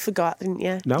 You forgot, didn't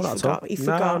you? No, you not at all. forgot. You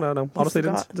forgot. No. You Honestly,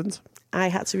 forgot. didn't. I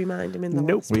had to remind him in the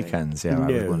Nope. last week. Weekends, yeah, I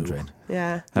was No. wondering.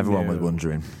 Yeah. Everyone was No.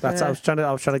 wondering. That's. I was trying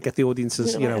to get the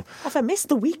audiences. You know, Have I missed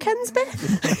the weekends bit?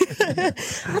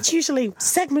 That's usually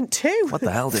segment 2. What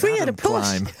the hell did 3 at a Adam push.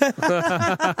 climb?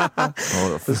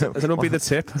 has it not been the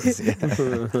tip?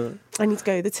 I need to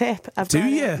go with the tip. Do got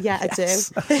you? Yeah, I Yes.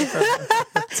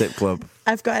 do. Tip club.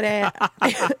 I've got a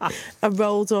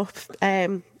rolled up. What are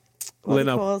they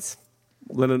Lino. called?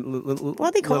 What What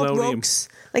are they called? Rugs.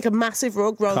 Like a massive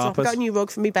rug rolled up. Carpet. I've got a new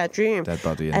rug for my bedroom. Dead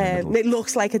body in the middle. It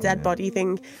looks like a dead body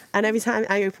thing. And every time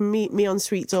I open me on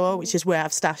street door, which is where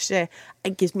I've stashed it,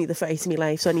 it gives me the fright of my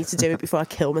life. So I need to do it before I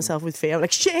kill myself with fear. I'm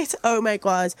like, shit, oh my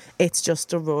God, it's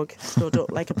just a rug stood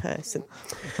up like a person.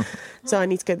 So I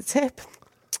need to go to the tip.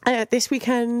 This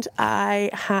weekend I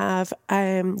have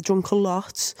drunk a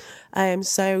lot.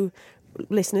 So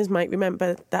listeners might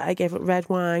remember that I gave up red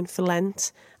wine for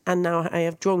Lent, and now I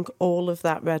have drunk all of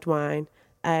that red wine.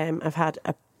 I've had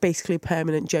a basically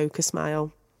permanent Joker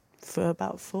smile for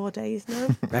about 4 days now.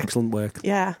 Excellent work.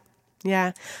 Yeah,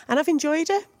 and I've enjoyed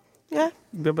it. Yeah,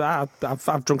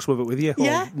 I've drunk some of it with you.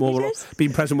 Yeah, or more you did.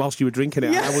 being present whilst you were drinking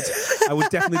it. Yeah. I would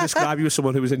definitely describe you as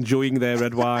someone who was enjoying their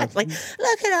red wine. like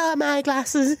look at all my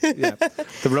glasses. Yeah,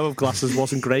 the row of glasses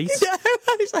wasn't great.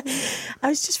 I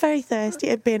was just very thirsty.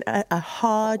 It'd been a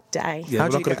hard day. Yeah, How we're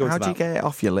do not going to go how into do you that. get it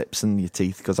off your lips and your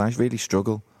teeth? Because I really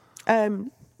struggle.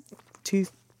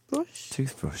 Toothbrush.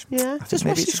 Toothbrush. Yeah, I think just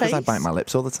maybe wash it's just your because I face. bite my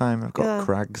lips all the time. I've got Yeah.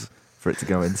 crags for it to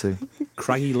go into.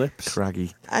 Craggy lips.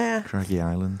 Craggy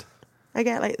Island. I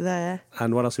get like there.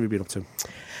 And what else have you been up to?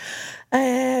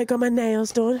 Got my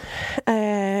nails done.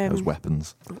 Those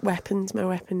weapons. My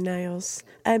weapon nails.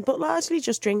 But largely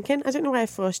just drinking. I don't know why I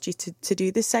forced you to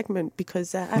do this segment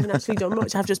because I haven't actually done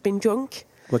much. I've just been drunk.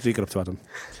 What did you get up to, Adam?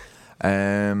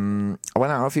 I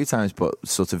went out a few times, but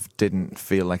sort of didn't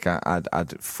feel like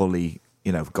I'd fully,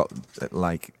 got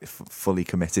like fully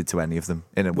committed to any of them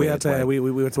in a We weird had way.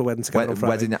 we went to a wedding together on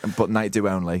Friday. Wedding, but night do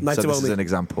only. Night so do this only. is an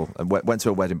example. I went to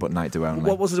a wedding, but night do only.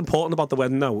 What was important about the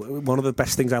wedding? No, one of the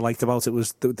best things I liked about it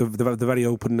was the very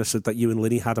openness that you and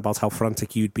Linny had about how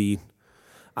frantic you'd been,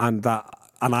 and that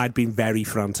and I'd been very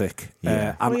frantic.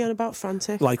 Yeah. What are you on about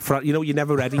frantic? Like, you're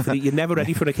never ready for you're never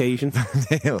ready for an occasion.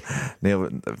 Neil,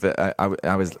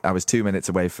 I was 2 minutes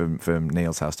away from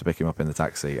Neil's house to pick him up in the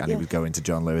taxi, and he was going to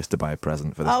John Lewis to buy a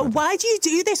present for this. Oh, why do you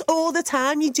do this all the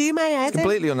time? You do my head in.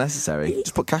 Completely unnecessary.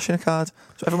 Just put cash in a card.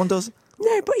 That's what everyone does.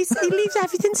 No, but he leaves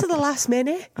everything to the last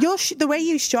minute. The way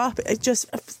you shop, I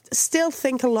still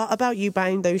think a lot about you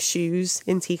buying those shoes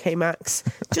in TK Maxx.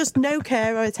 Just no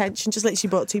care or attention. Just literally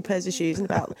bought 2 pairs of shoes in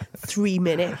about 3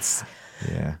 minutes.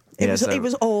 Yeah. It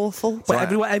was awful.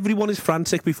 But everyone is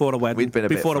frantic before a wedding. We'd been a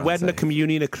before bit a wedding, a frantic.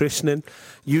 communion, a christening,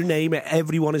 you name it.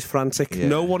 Everyone is frantic. Yeah.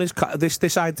 No one is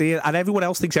this idea, and everyone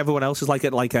else thinks everyone else is like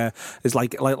an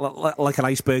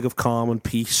iceberg of calm and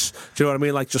peace. Do you know what I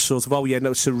mean? Like just sort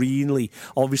of serenely.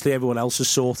 Obviously, everyone else is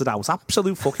sorted out. It's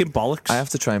absolute fucking bollocks. I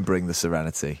have to try and bring the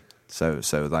serenity. So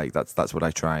like that's what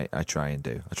I try and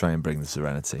do. I try and bring the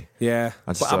serenity. Yeah. I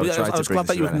I was glad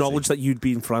that you acknowledged that you'd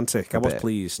been frantic. I was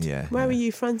pleased. Yeah. Where were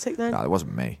you frantic then? No, it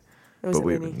wasn't me. Was but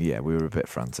it Winnie? we were a bit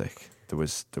frantic. There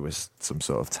was some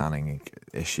sort of tanning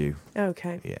issue.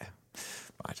 Okay. Yeah.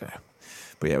 I don't know.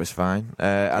 But yeah, it was fine. You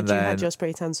had your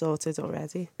spray tan sorted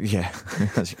already. Yeah,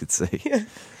 as you could see.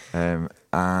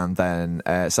 And then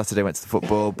Saturday went to the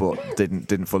football, but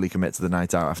didn't fully commit to the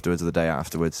night out afterwards, or the day out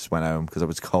afterwards. Went home because I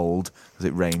was cold, because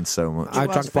it rained so much. I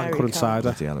drank blackcurrant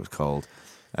cider. Yeah, it was cold.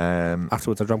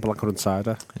 Afterwards, I drank blackcurrant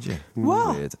cider. Did you?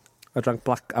 What? Weird. I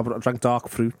drank dark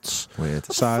fruits. Weird.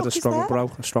 Cider,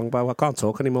 Strongbow. I can't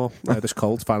talk anymore. This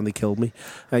cold finally killed me.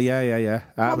 Yeah.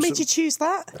 What made you choose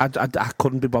that? I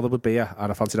couldn't be bothered with beer,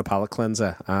 and I fancied a palate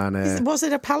cleanser. And was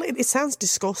it a palate? It sounds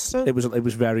disgusting. it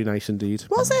was very nice indeed.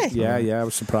 Was it? Yeah, I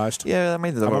was surprised. Yeah, I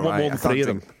mean, they I were want all right. more than I can't 3 of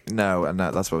them. drink- No, and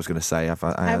that's what I was going to say.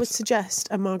 I would suggest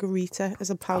a margarita as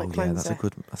a palate cleanser.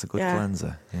 That's a good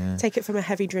cleanser. Yeah. Take it from a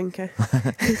heavy drinker.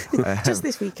 Just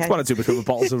this weekend. What I do between the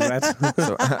bottles of red.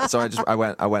 So I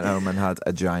went home and had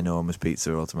a ginormous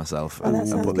pizza all to myself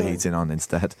and put the heating on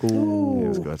instead. Ooh. It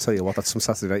was good. Tell you what, that's some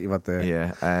Saturday night you've had there.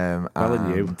 Yeah. Well,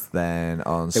 and you. Then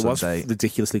on It was Sunday,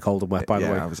 ridiculously cold and wet, by the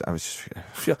way. I was.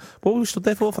 What we stood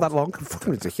there for that long?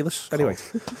 Fucking ridiculous. Anyway.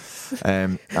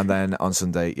 And then on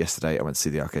Sunday, yesterday, I went to see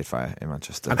the Arcade Fire in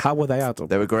Manchester. And how were they, Adam?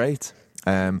 They were great.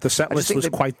 The set list was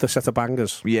quite the set of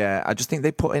bangers. Yeah, I just think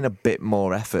they put in a bit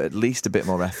more effort, at least a bit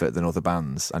more effort than other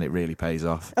bands, and it really pays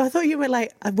off. I thought you were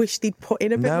like, I wish they'd put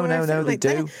in a bit more effort. No, they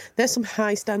do. There's some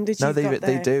high standards you've got they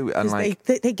there. do. And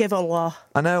 'Cause they give a lot.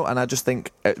 I know, and I just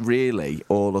think really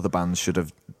all other bands should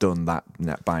have done that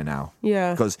by now.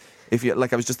 Yeah. Because if you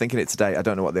I was just thinking it today. I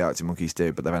don't know what the Arctic Monkeys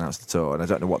do, but they've announced a tour, and I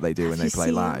don't know what they do when they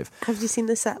play live. Have you seen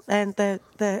the set and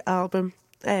the album?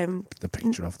 The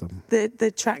picture of them.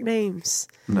 The track names.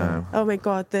 No. Oh my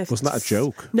god! Wasn't that a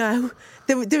joke? No,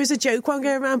 there was a joke one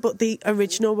going around, but the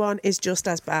original one is just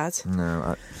as bad.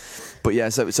 No. But yeah,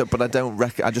 but I don't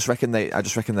reckon. I just reckon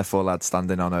they're 4 lads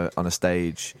standing on a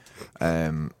stage.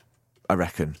 I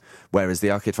reckon. Whereas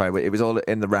the Arcade Fire, it was all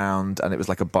in the round, and it was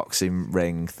like a boxing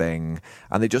ring thing,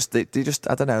 and they just I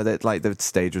don't know, like the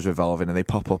stage was revolving, and they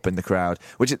pop up in the crowd,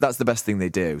 that's the best thing they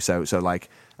do. So like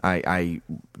I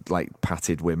like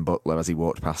patted Wim Butler as he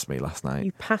walked past me last night.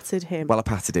 You patted him? Well, I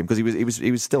patted him because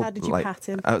he was still. How did you like, pat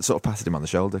him? I sort of patted him on the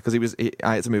shoulder because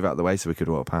I had to move out of the way so we could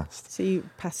walk past. So you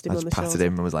patted him I on the just patted shoulder?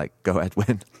 him and was like, "Go ahead,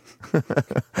 win."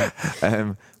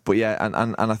 But yeah,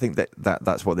 and I think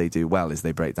that's what they do well, is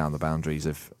they break down the boundaries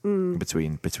of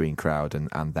between crowd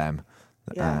and them.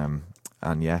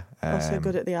 Yeah. Also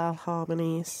good at the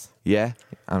harmonies. Yeah,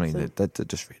 I mean So- they're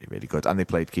just really, really good, and they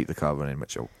played "Keep the Car Running,"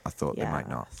 which I thought they might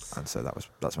not, and so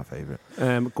that's my favourite.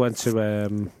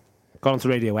 Gone on to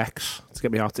Radio X to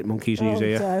get me Arctic Monkeys news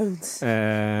here.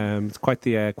 Don't. It's quite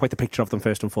the picture of them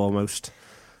first and foremost.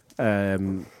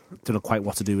 Don't know quite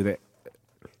what to do with it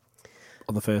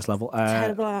on the first level.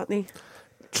 Terrible, aren't they?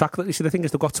 Track. You see, the thing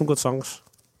is, they've got some good songs.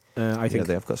 I think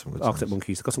they have got some good Arctic songs.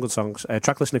 Monkeys. They've got some good songs.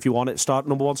 Track listen if you want it.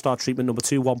 Number 1, Star Treatment. Number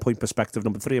 2, 1 Point Perspective.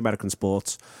 Number 3, American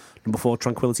Sports. Number 4,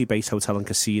 Tranquility Base Hotel and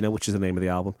Casino, which is the name of the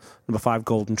album. Number 5,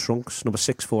 Golden Trunks. Number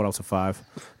 6, 4 out of 5.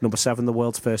 Number 7, the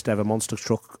world's first ever monster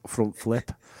truck front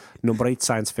flip. Number 8,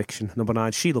 Science Fiction. Number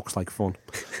 9, She Looks Like Fun.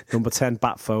 Number 10,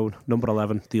 Bat Phone. Number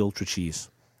 11, The Ultra Cheese.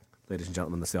 Ladies and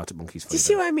gentlemen, that's the Arctic Monkeys. Do you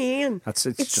see what I mean? It's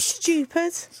just just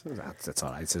stupid. That's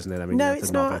all right, isn't it? I mean, No, yeah, it's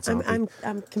the not. knobheads, aren't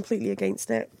I'm completely against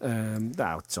it. they?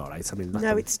 No, it's all right. I mean,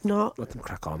 No, it's not. Let them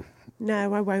crack on.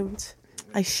 No, I won't.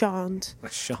 I shan't. I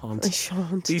shan't. I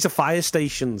shan't. These are fire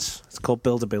stations. It's called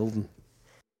Build a Building.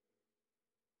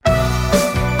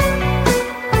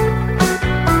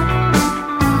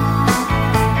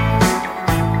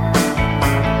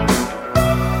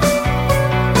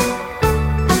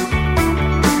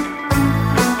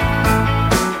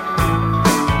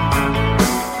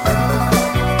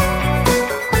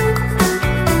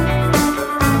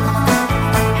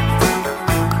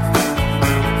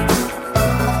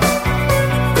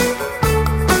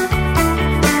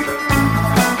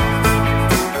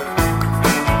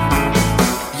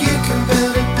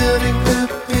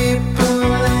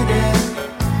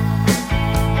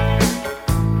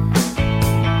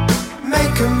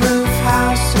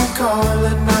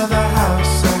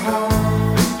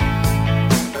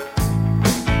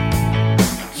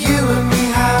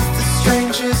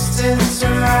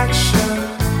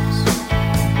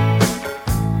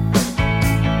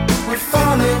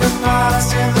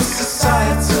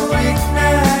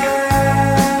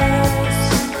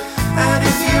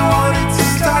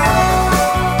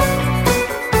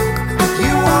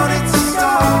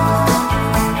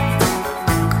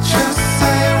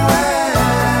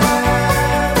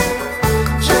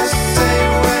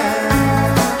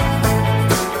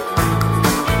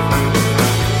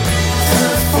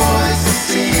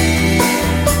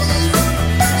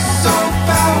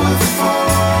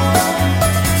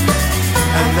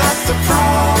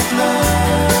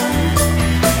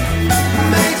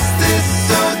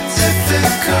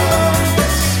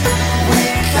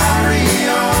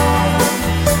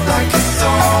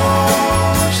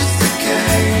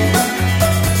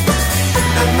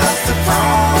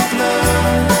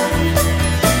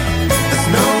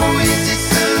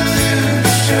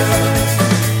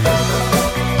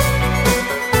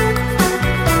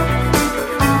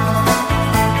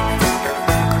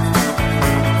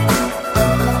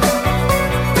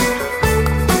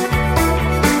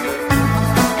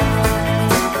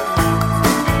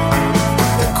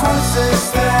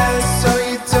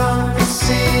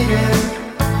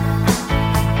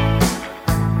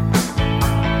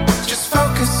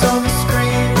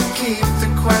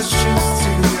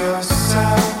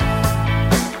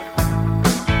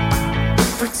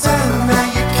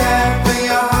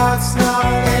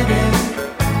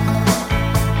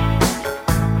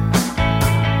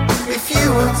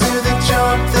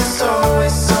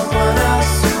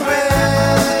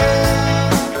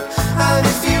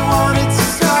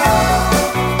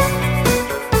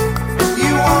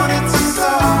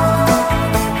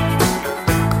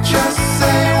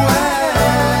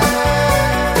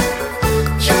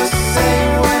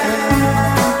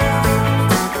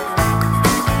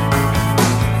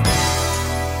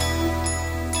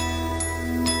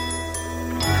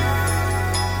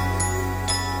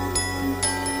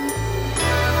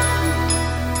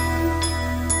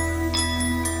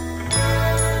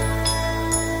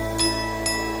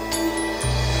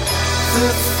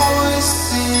 it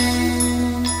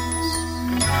seems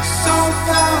so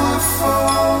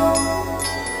powerful,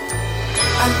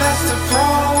 and that's the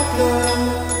problem.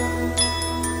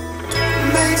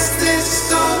 Makes this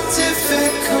so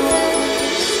difficult.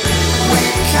 We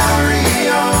carry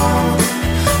on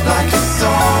like it's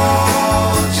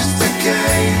all just a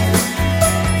game,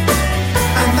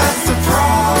 and that's the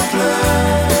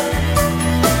problem.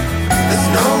 There's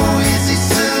no easy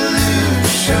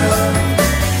solution.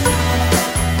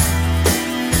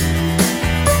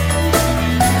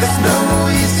 There's no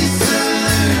easy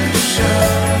solution.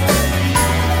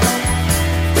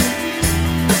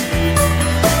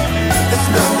 There's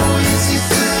no easy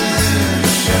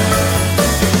solution.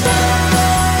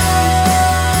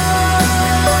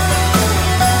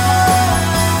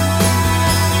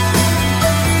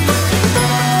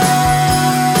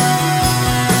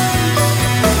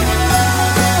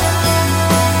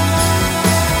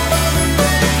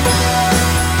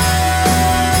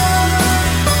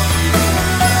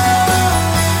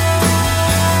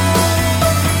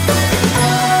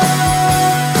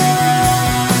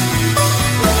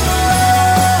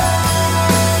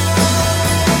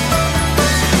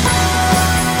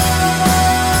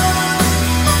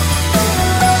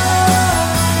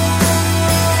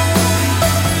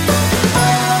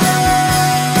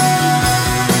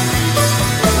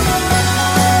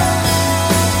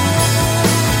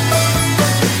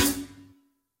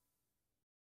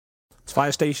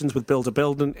 Fire Stations with Build a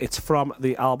Building. It's from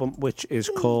the album which is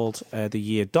called The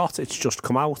Year Dot. It's just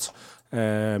come out.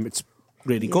 It's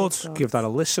really good. Give that a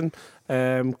listen.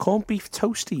 Corned beef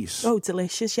toasties. Oh,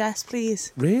 delicious. Yes,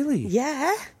 please. Really?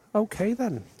 Yeah. Okay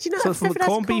then. Do you know? So from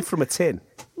corned beef from a tin?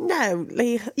 No,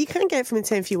 like, you can get it from a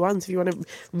tin if you want. If you want to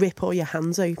rip all your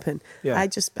hands open, Yeah. I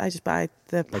just buy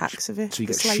the packs of it. So you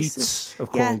the get slices. sheets of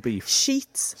corned beef.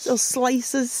 Sheets or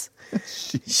slices.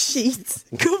 Sheets.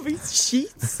 Corned beef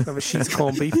sheets. Have a sheet of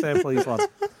corned beef there, please, lad.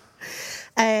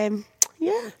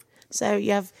 Yeah. So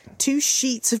you have 2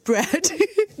 sheets of bread,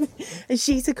 a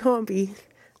sheet of corned beef,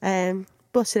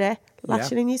 butter it,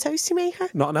 lash it in your toasty maker.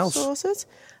 Nothing else. Sorted.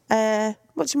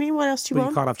 What do you mean? What else do you Well,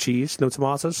 want? you can't have cheese, no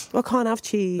tomatoes. I can't have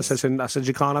cheese. I said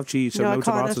you can't have cheese, so no, no I can't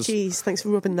tomatoes. have cheese. Thanks for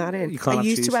rubbing that in. You can't I have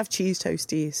used cheese. to have cheese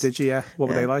toasties. Did you? Yeah. What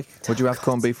were they like? Would you have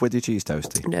corned beef with your cheese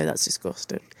toasty? No, that's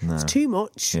disgusting. No. It's too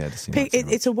much. Yeah, it does seem like too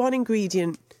much. It's a one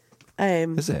ingredient.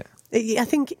 Is it? I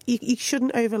think you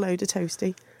shouldn't overload a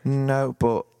toasty. No,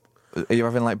 but are you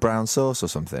having like brown sauce or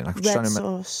something? I'm Red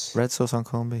sauce. Red sauce on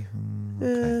corned beef?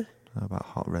 Okay. How about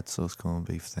hot red sauce corned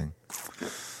beef thing?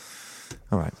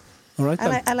 All right. All right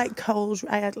then. I like cold.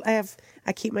 I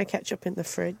keep my ketchup in the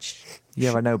fridge.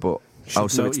 Yeah, I know, but So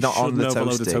it's not on the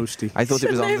toasty. I thought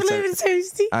it was on the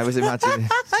toasty. I was imagining.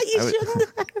 You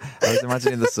shouldn't. I was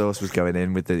imagining the sauce was going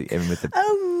in with the.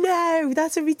 Oh no,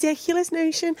 that's a ridiculous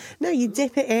notion. No, you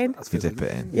dip it in. You dip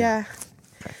it in. Yeah.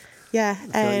 Yeah. I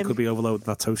feel like you could be overloading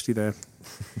that toasty there.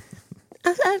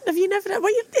 Have you never?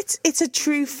 Well, it's a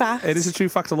true fact. It is a true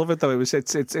fact. I love it though. It's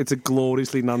a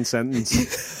gloriously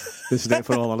non-sentence. Isn't it?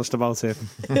 For all honest about it.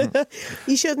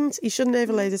 You shouldn't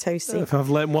overload a toasty. If I've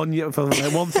learned one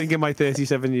thing in my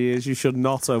 37 years, you should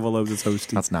not overload a toasty.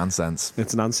 That's nonsense.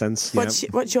 It's nonsense.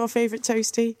 What's your favourite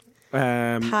toasty?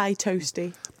 Pie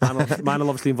toasty. Mine will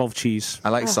obviously involve cheese. I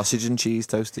like sausage and cheese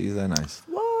toasties. They're nice.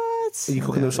 What? Are you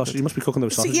cooking those sausages? You must be cooking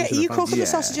those sausages. So, you cook the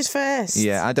sausages first.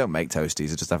 Yeah, I don't make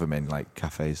toasties. I just have them in like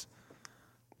cafes.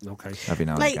 Okay. Every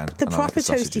now and Like again. the And I proper a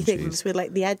sausage with and cheese.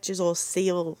 like the edges all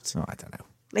sealed. Oh, I don't know.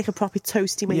 Like a proper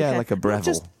toasty maker. Yeah, like a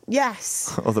Breville.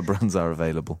 Yes. Other brands are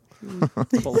available.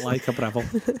 But like a Breville.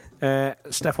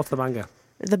 Steph, what's the banger?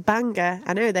 The banger,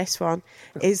 I know this one,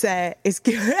 is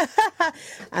good.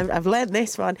 I've learned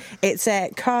this one. It's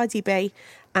Cardi B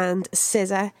and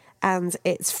SZA, and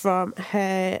it's from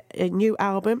her new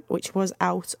album, which was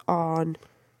out on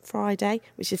Friday,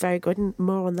 which is very good, and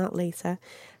more on that later.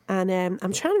 And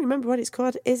I'm trying to remember what it's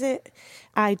called. Is it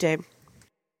I Do?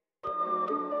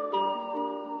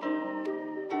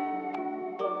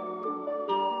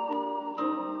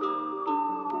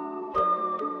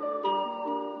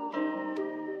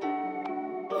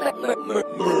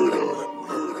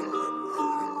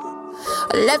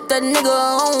 I left that nigga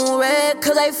on red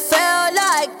cause I felt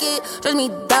like it. Dress me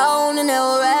down in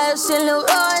that rash and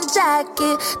Leroy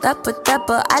jacket.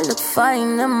 Dapper, I look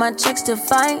fine and my checks still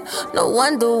fine. No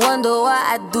wonder why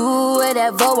I do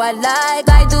whatever I like.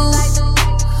 I do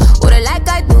what I like,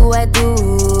 I do.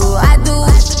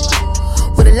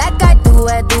 What I like, I do.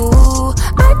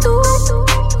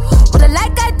 What I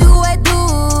like, I do.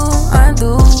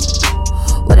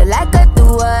 What I like, I do.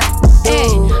 Hey,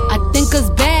 I think us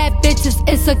bad bitches,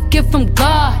 it's a gift from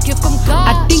God.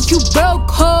 I think you broke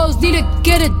hoes need me to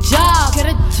get a job.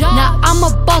 Now I'm a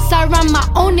boss, I write my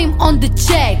own name on the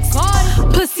checks.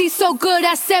 Pussy so good,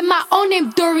 I said my own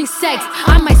name during sex.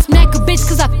 I might smack a bitch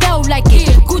cause I felt like it.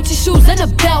 Gucci shoes and a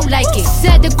belt like it.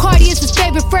 Said the Cardi is his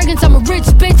favorite fragrance. I'm a rich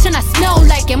bitch and I smell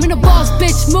like it. I'm in a boss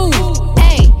bitch mood.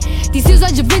 Ayy, these heels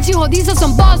are Da Vinci, ho, these are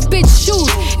some boss bitch shoes.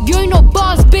 If you ain't no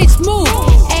boss bitch move.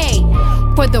 Ayy,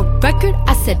 for the record,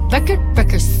 I said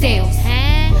record sales.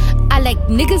 I like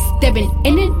niggas that been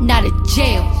in and out of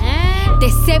jail. They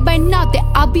say by now that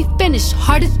I'll be finished,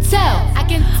 hard to tell. I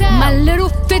can tell. My little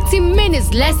 15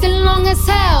 minutes lasting long as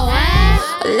hell. I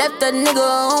left that nigga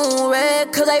on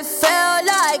red cause I felt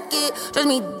like it. Dress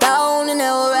me down in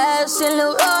that red Saint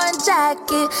Laurent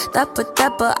jacket.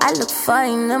 Dapper, I look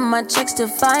fine and my checks still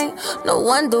fine. No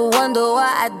wonder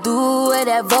why I do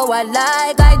whatever I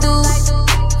like. I do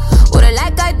what I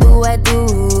like, I do. What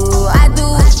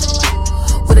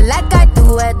I like, I do.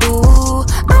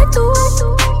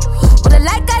 What I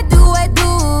like, I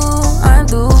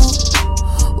do.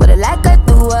 What I like, I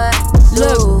do.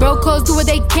 Look, broke hoes do what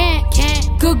they can't.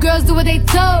 Good girls do what they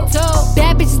told.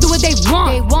 Bad bitches do what they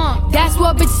want. That's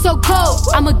what bitches so cold.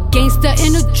 I'm a gangster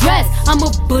in a dress. I'm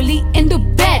a bully in the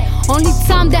bed. Only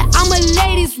time that I'm a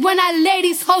lady's when I lay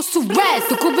these hoes to rest.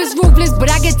 The coupe is ruthless, but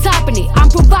I get top in it. I'm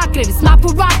provocative, it's my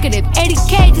prerogative.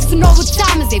 80K just to know what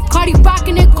time is it. Cardi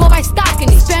rockin' it, go by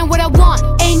stocking it. Spend what I want,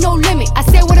 ain't no limit. I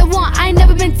say what I want, I ain't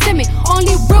never been timid.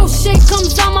 Only real shit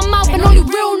comes out my mouth and only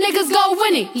real niggas go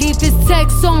win it. Leave his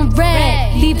text on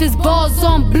red, leave his balls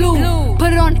on blue.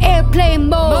 Put it on airplane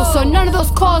mode, so none of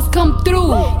those calls come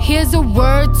through. Here's a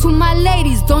word to my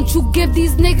ladies, don't you give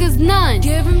these niggas none.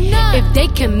 If they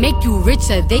can make you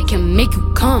richer, they can make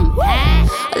you come. I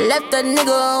left that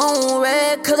nigga on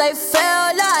red cause I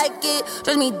felt like it.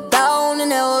 Dress me down in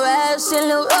that red Saint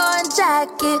Laurent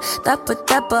jacket.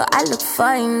 Dapper, I look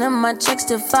fine and my checks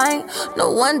still fine.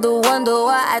 No wonder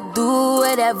why I do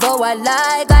whatever I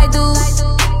like. I do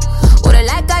what I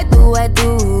like, I do.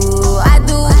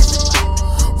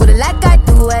 What I like, I do. What I like, I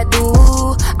do.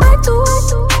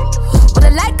 What I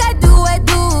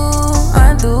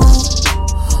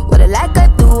like, I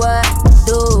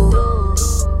do.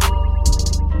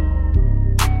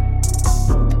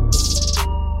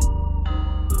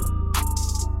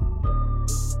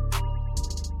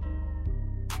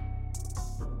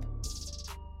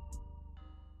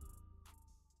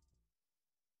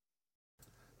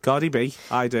 Cardi B,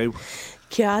 I do.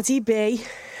 Cardi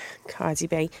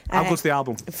B. How good's the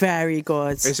album? Very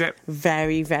good. Is it?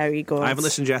 Very, very good. I haven't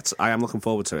listened yet. I am looking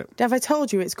forward to it. Have I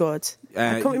told you it's good?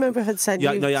 I can't remember if I'd sent you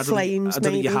Flames. I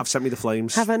don't think you have sent me the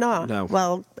Flames. Have I not? No.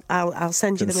 Well, I'll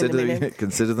send you them in a minute.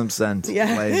 Consider them sent.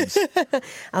 Yeah. Flames.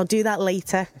 I'll do that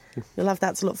later. You'll have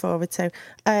that to look forward to.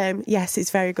 Yes,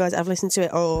 it's very good. I've listened to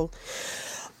it all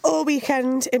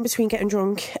weekend in between getting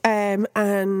drunk, and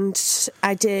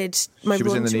I did my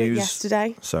run to it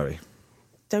yesterday. Sorry.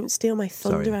 Don't steal my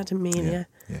thunder, Adamelia.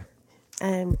 Yeah.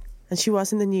 And she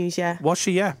was in the news, yeah. Was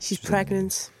she? Yeah. She's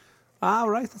pregnant. Ah,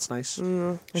 right, that's nice.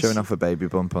 Showing off a baby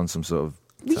bump on some sort of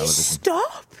Will television. you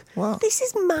stop? What? This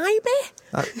is my bit.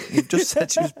 You've just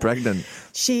said she was pregnant.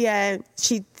 She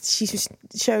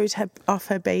showed off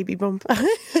her baby bump on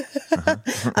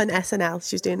SNL.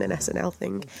 She was doing an SNL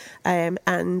thing,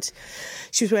 and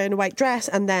she was wearing a white dress,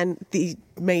 and then they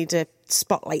made a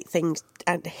spotlight thing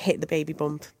and hit the baby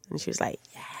bump, and she was like,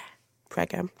 "Yeah,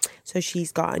 preggo." So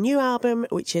she's got a new album,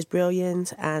 which is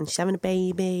brilliant, and she's having a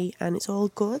baby, and it's all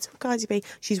good. Cardi B,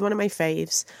 she's one of my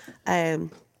faves. I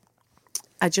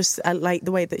like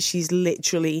the way that she's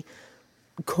literally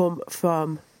come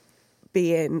from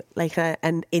being like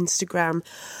an Instagram,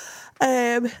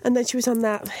 and then she was on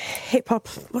that hip hop.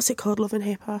 What's it called? Love and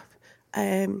Hip Hop,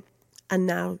 and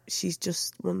now she's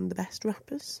just one of the best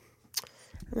rappers,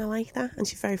 and I like that. And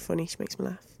she's very funny. She makes me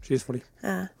laugh. She is funny.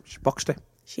 She boxed it.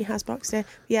 She has boxed it.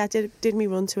 Yeah, I did me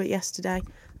run to it yesterday,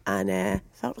 and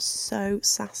felt so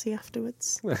sassy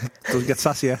afterwards. Doesn't get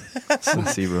sassier.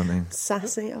 Sassy running.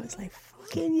 Sassy. I was like,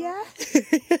 fucking yeah.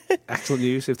 Excellent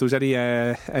news. If there was any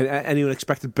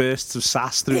unexpected bursts of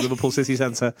sass through Liverpool City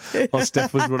Centre while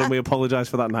Steph was running, we apologise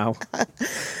for that now.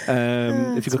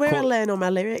 If you it's where I learn all my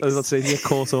lyrics. I was about to say, you get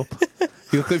caught up.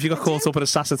 If you got caught up in a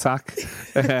sass attack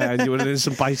and you were an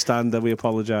innocent bystander, we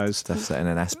apologise. Steph setting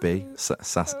an SB,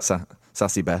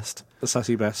 sassy best. The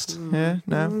Sassy Best. Yeah,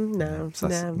 no. No.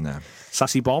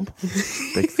 Sassy Bomb.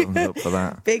 Big thumbs up for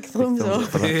that. Big thumbs up.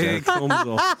 for that, Big Joe. thumbs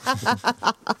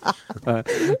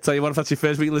up. Tell you what, if that's your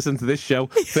first week listening to this show,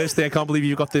 firstly, I can't believe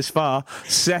you got this far.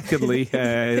 Secondly,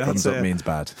 Thumbs up means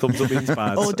bad. Thumbs up means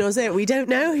bad. Or does it? We don't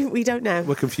know.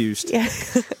 We're confused.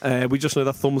 Yeah. We just know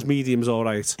that thumbs medium's all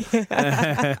right.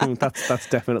 That's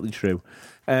definitely true.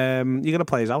 You're going to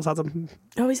play us out, Adam?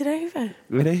 Oh, is it over?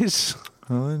 It is.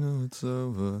 I know it's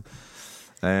over.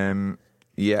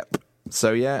 Yep.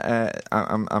 So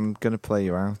I'm going to play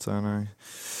you out, aren't I?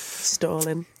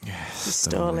 Stalling.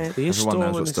 Stalling. Everyone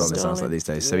knows what stalling sounds like these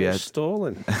days. So yeah,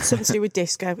 stalling. Something to do with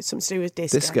disco. Something to do with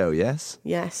disco. Disco, yes.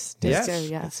 Yes. Disco, Yes.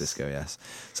 yes. Disco, yes.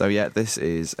 So yeah, this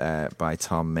is by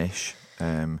Tom Misch.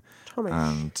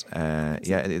 Thomas.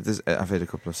 And I've heard a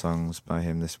couple of songs by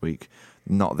him this week.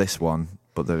 Not this one,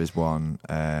 but there is one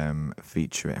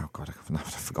featuring. Oh God, I've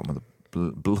forgotten what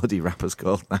the bloody rapper's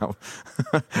called now.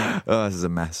 Oh, this is a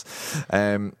mess.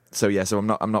 So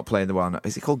I'm not playing the one.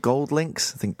 Is it called Gold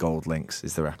Links? I think Gold Links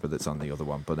is the rapper that's on the other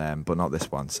one, but not this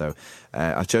one. So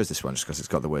I chose this one just because it's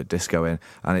got the word disco in,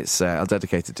 and it's I'll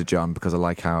dedicate it to John because I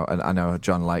like how, and I know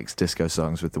John likes disco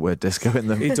songs with the word disco in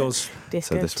them. He does.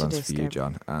 Disco So this to one's disco. for you,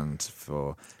 John, and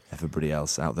for everybody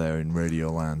else out there in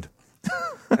Radio Land.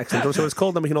 Excellent. So it's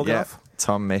called, then we can all get off.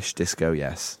 Tom Misch, Disco,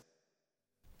 yes.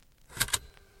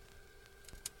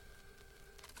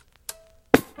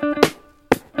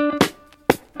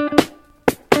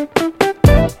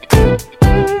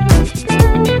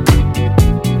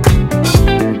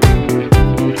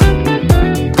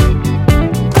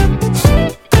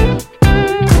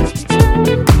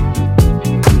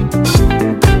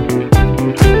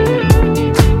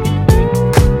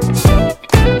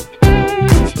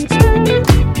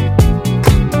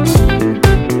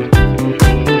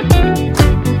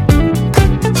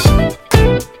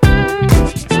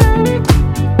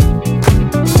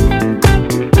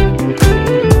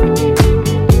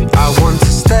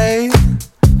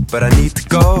 but I need to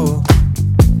go.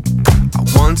 I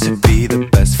want to be the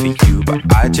best for you, but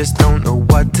I just don't know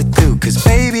what to do. 'Cause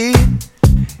baby,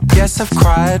 yes, I've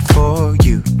cried for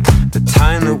you. The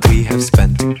time that we have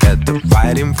spent together,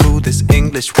 riding through this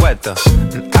English weather.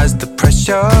 And as the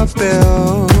pressure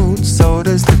builds, so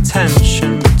does the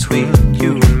tension between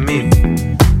you and me.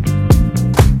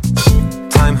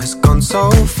 Time has gone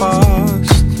so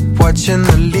fast, watching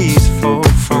the leaves fall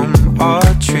from our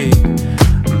tree.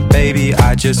 And baby,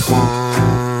 I just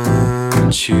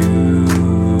want you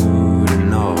to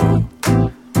know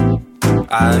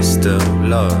I still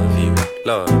love you,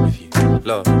 love you,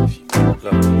 love you,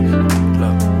 love you,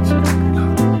 love you, love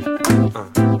you.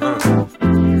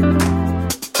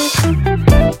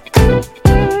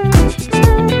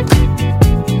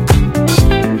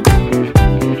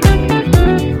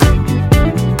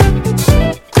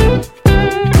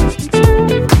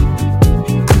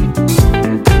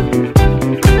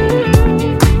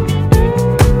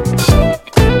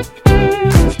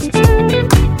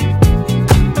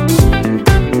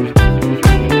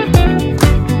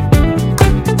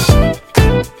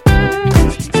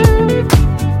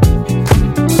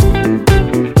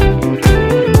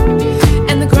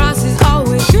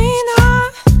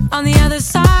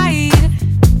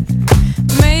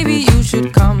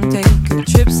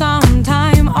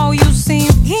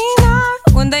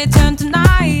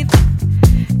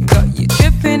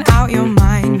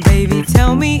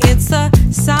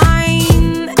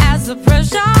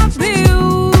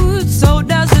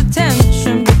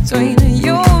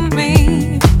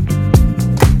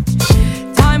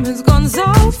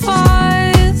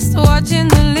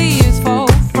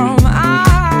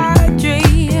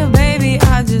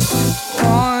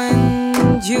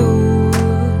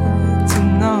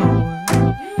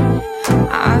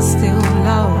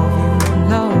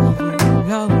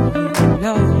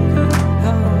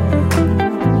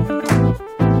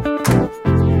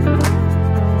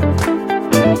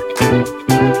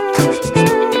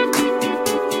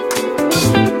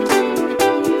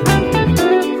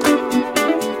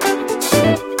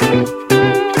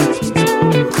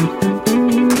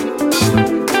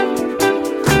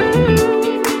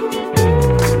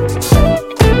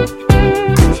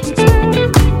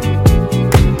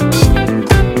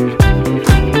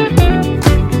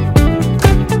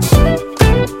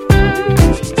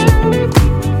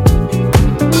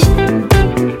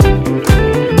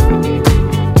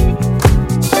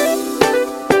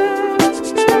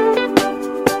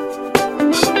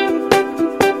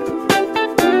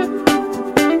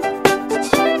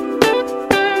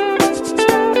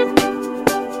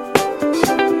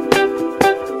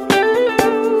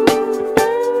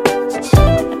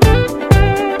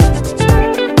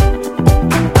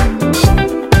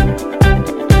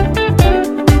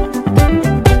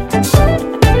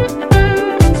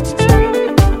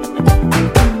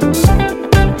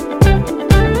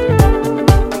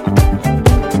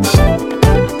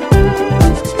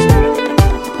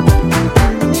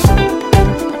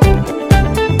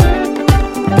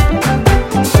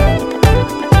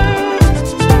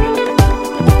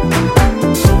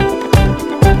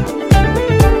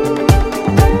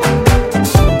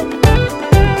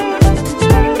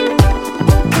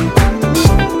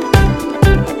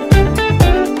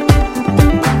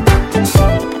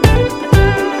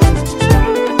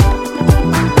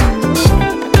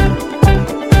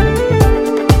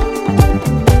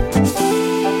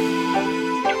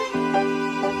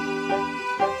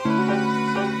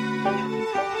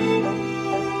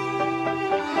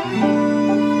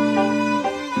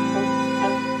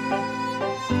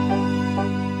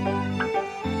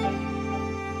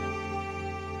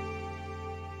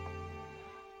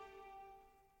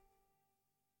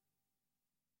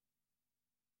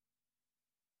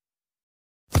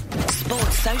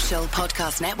 Social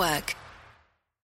Podcast Network.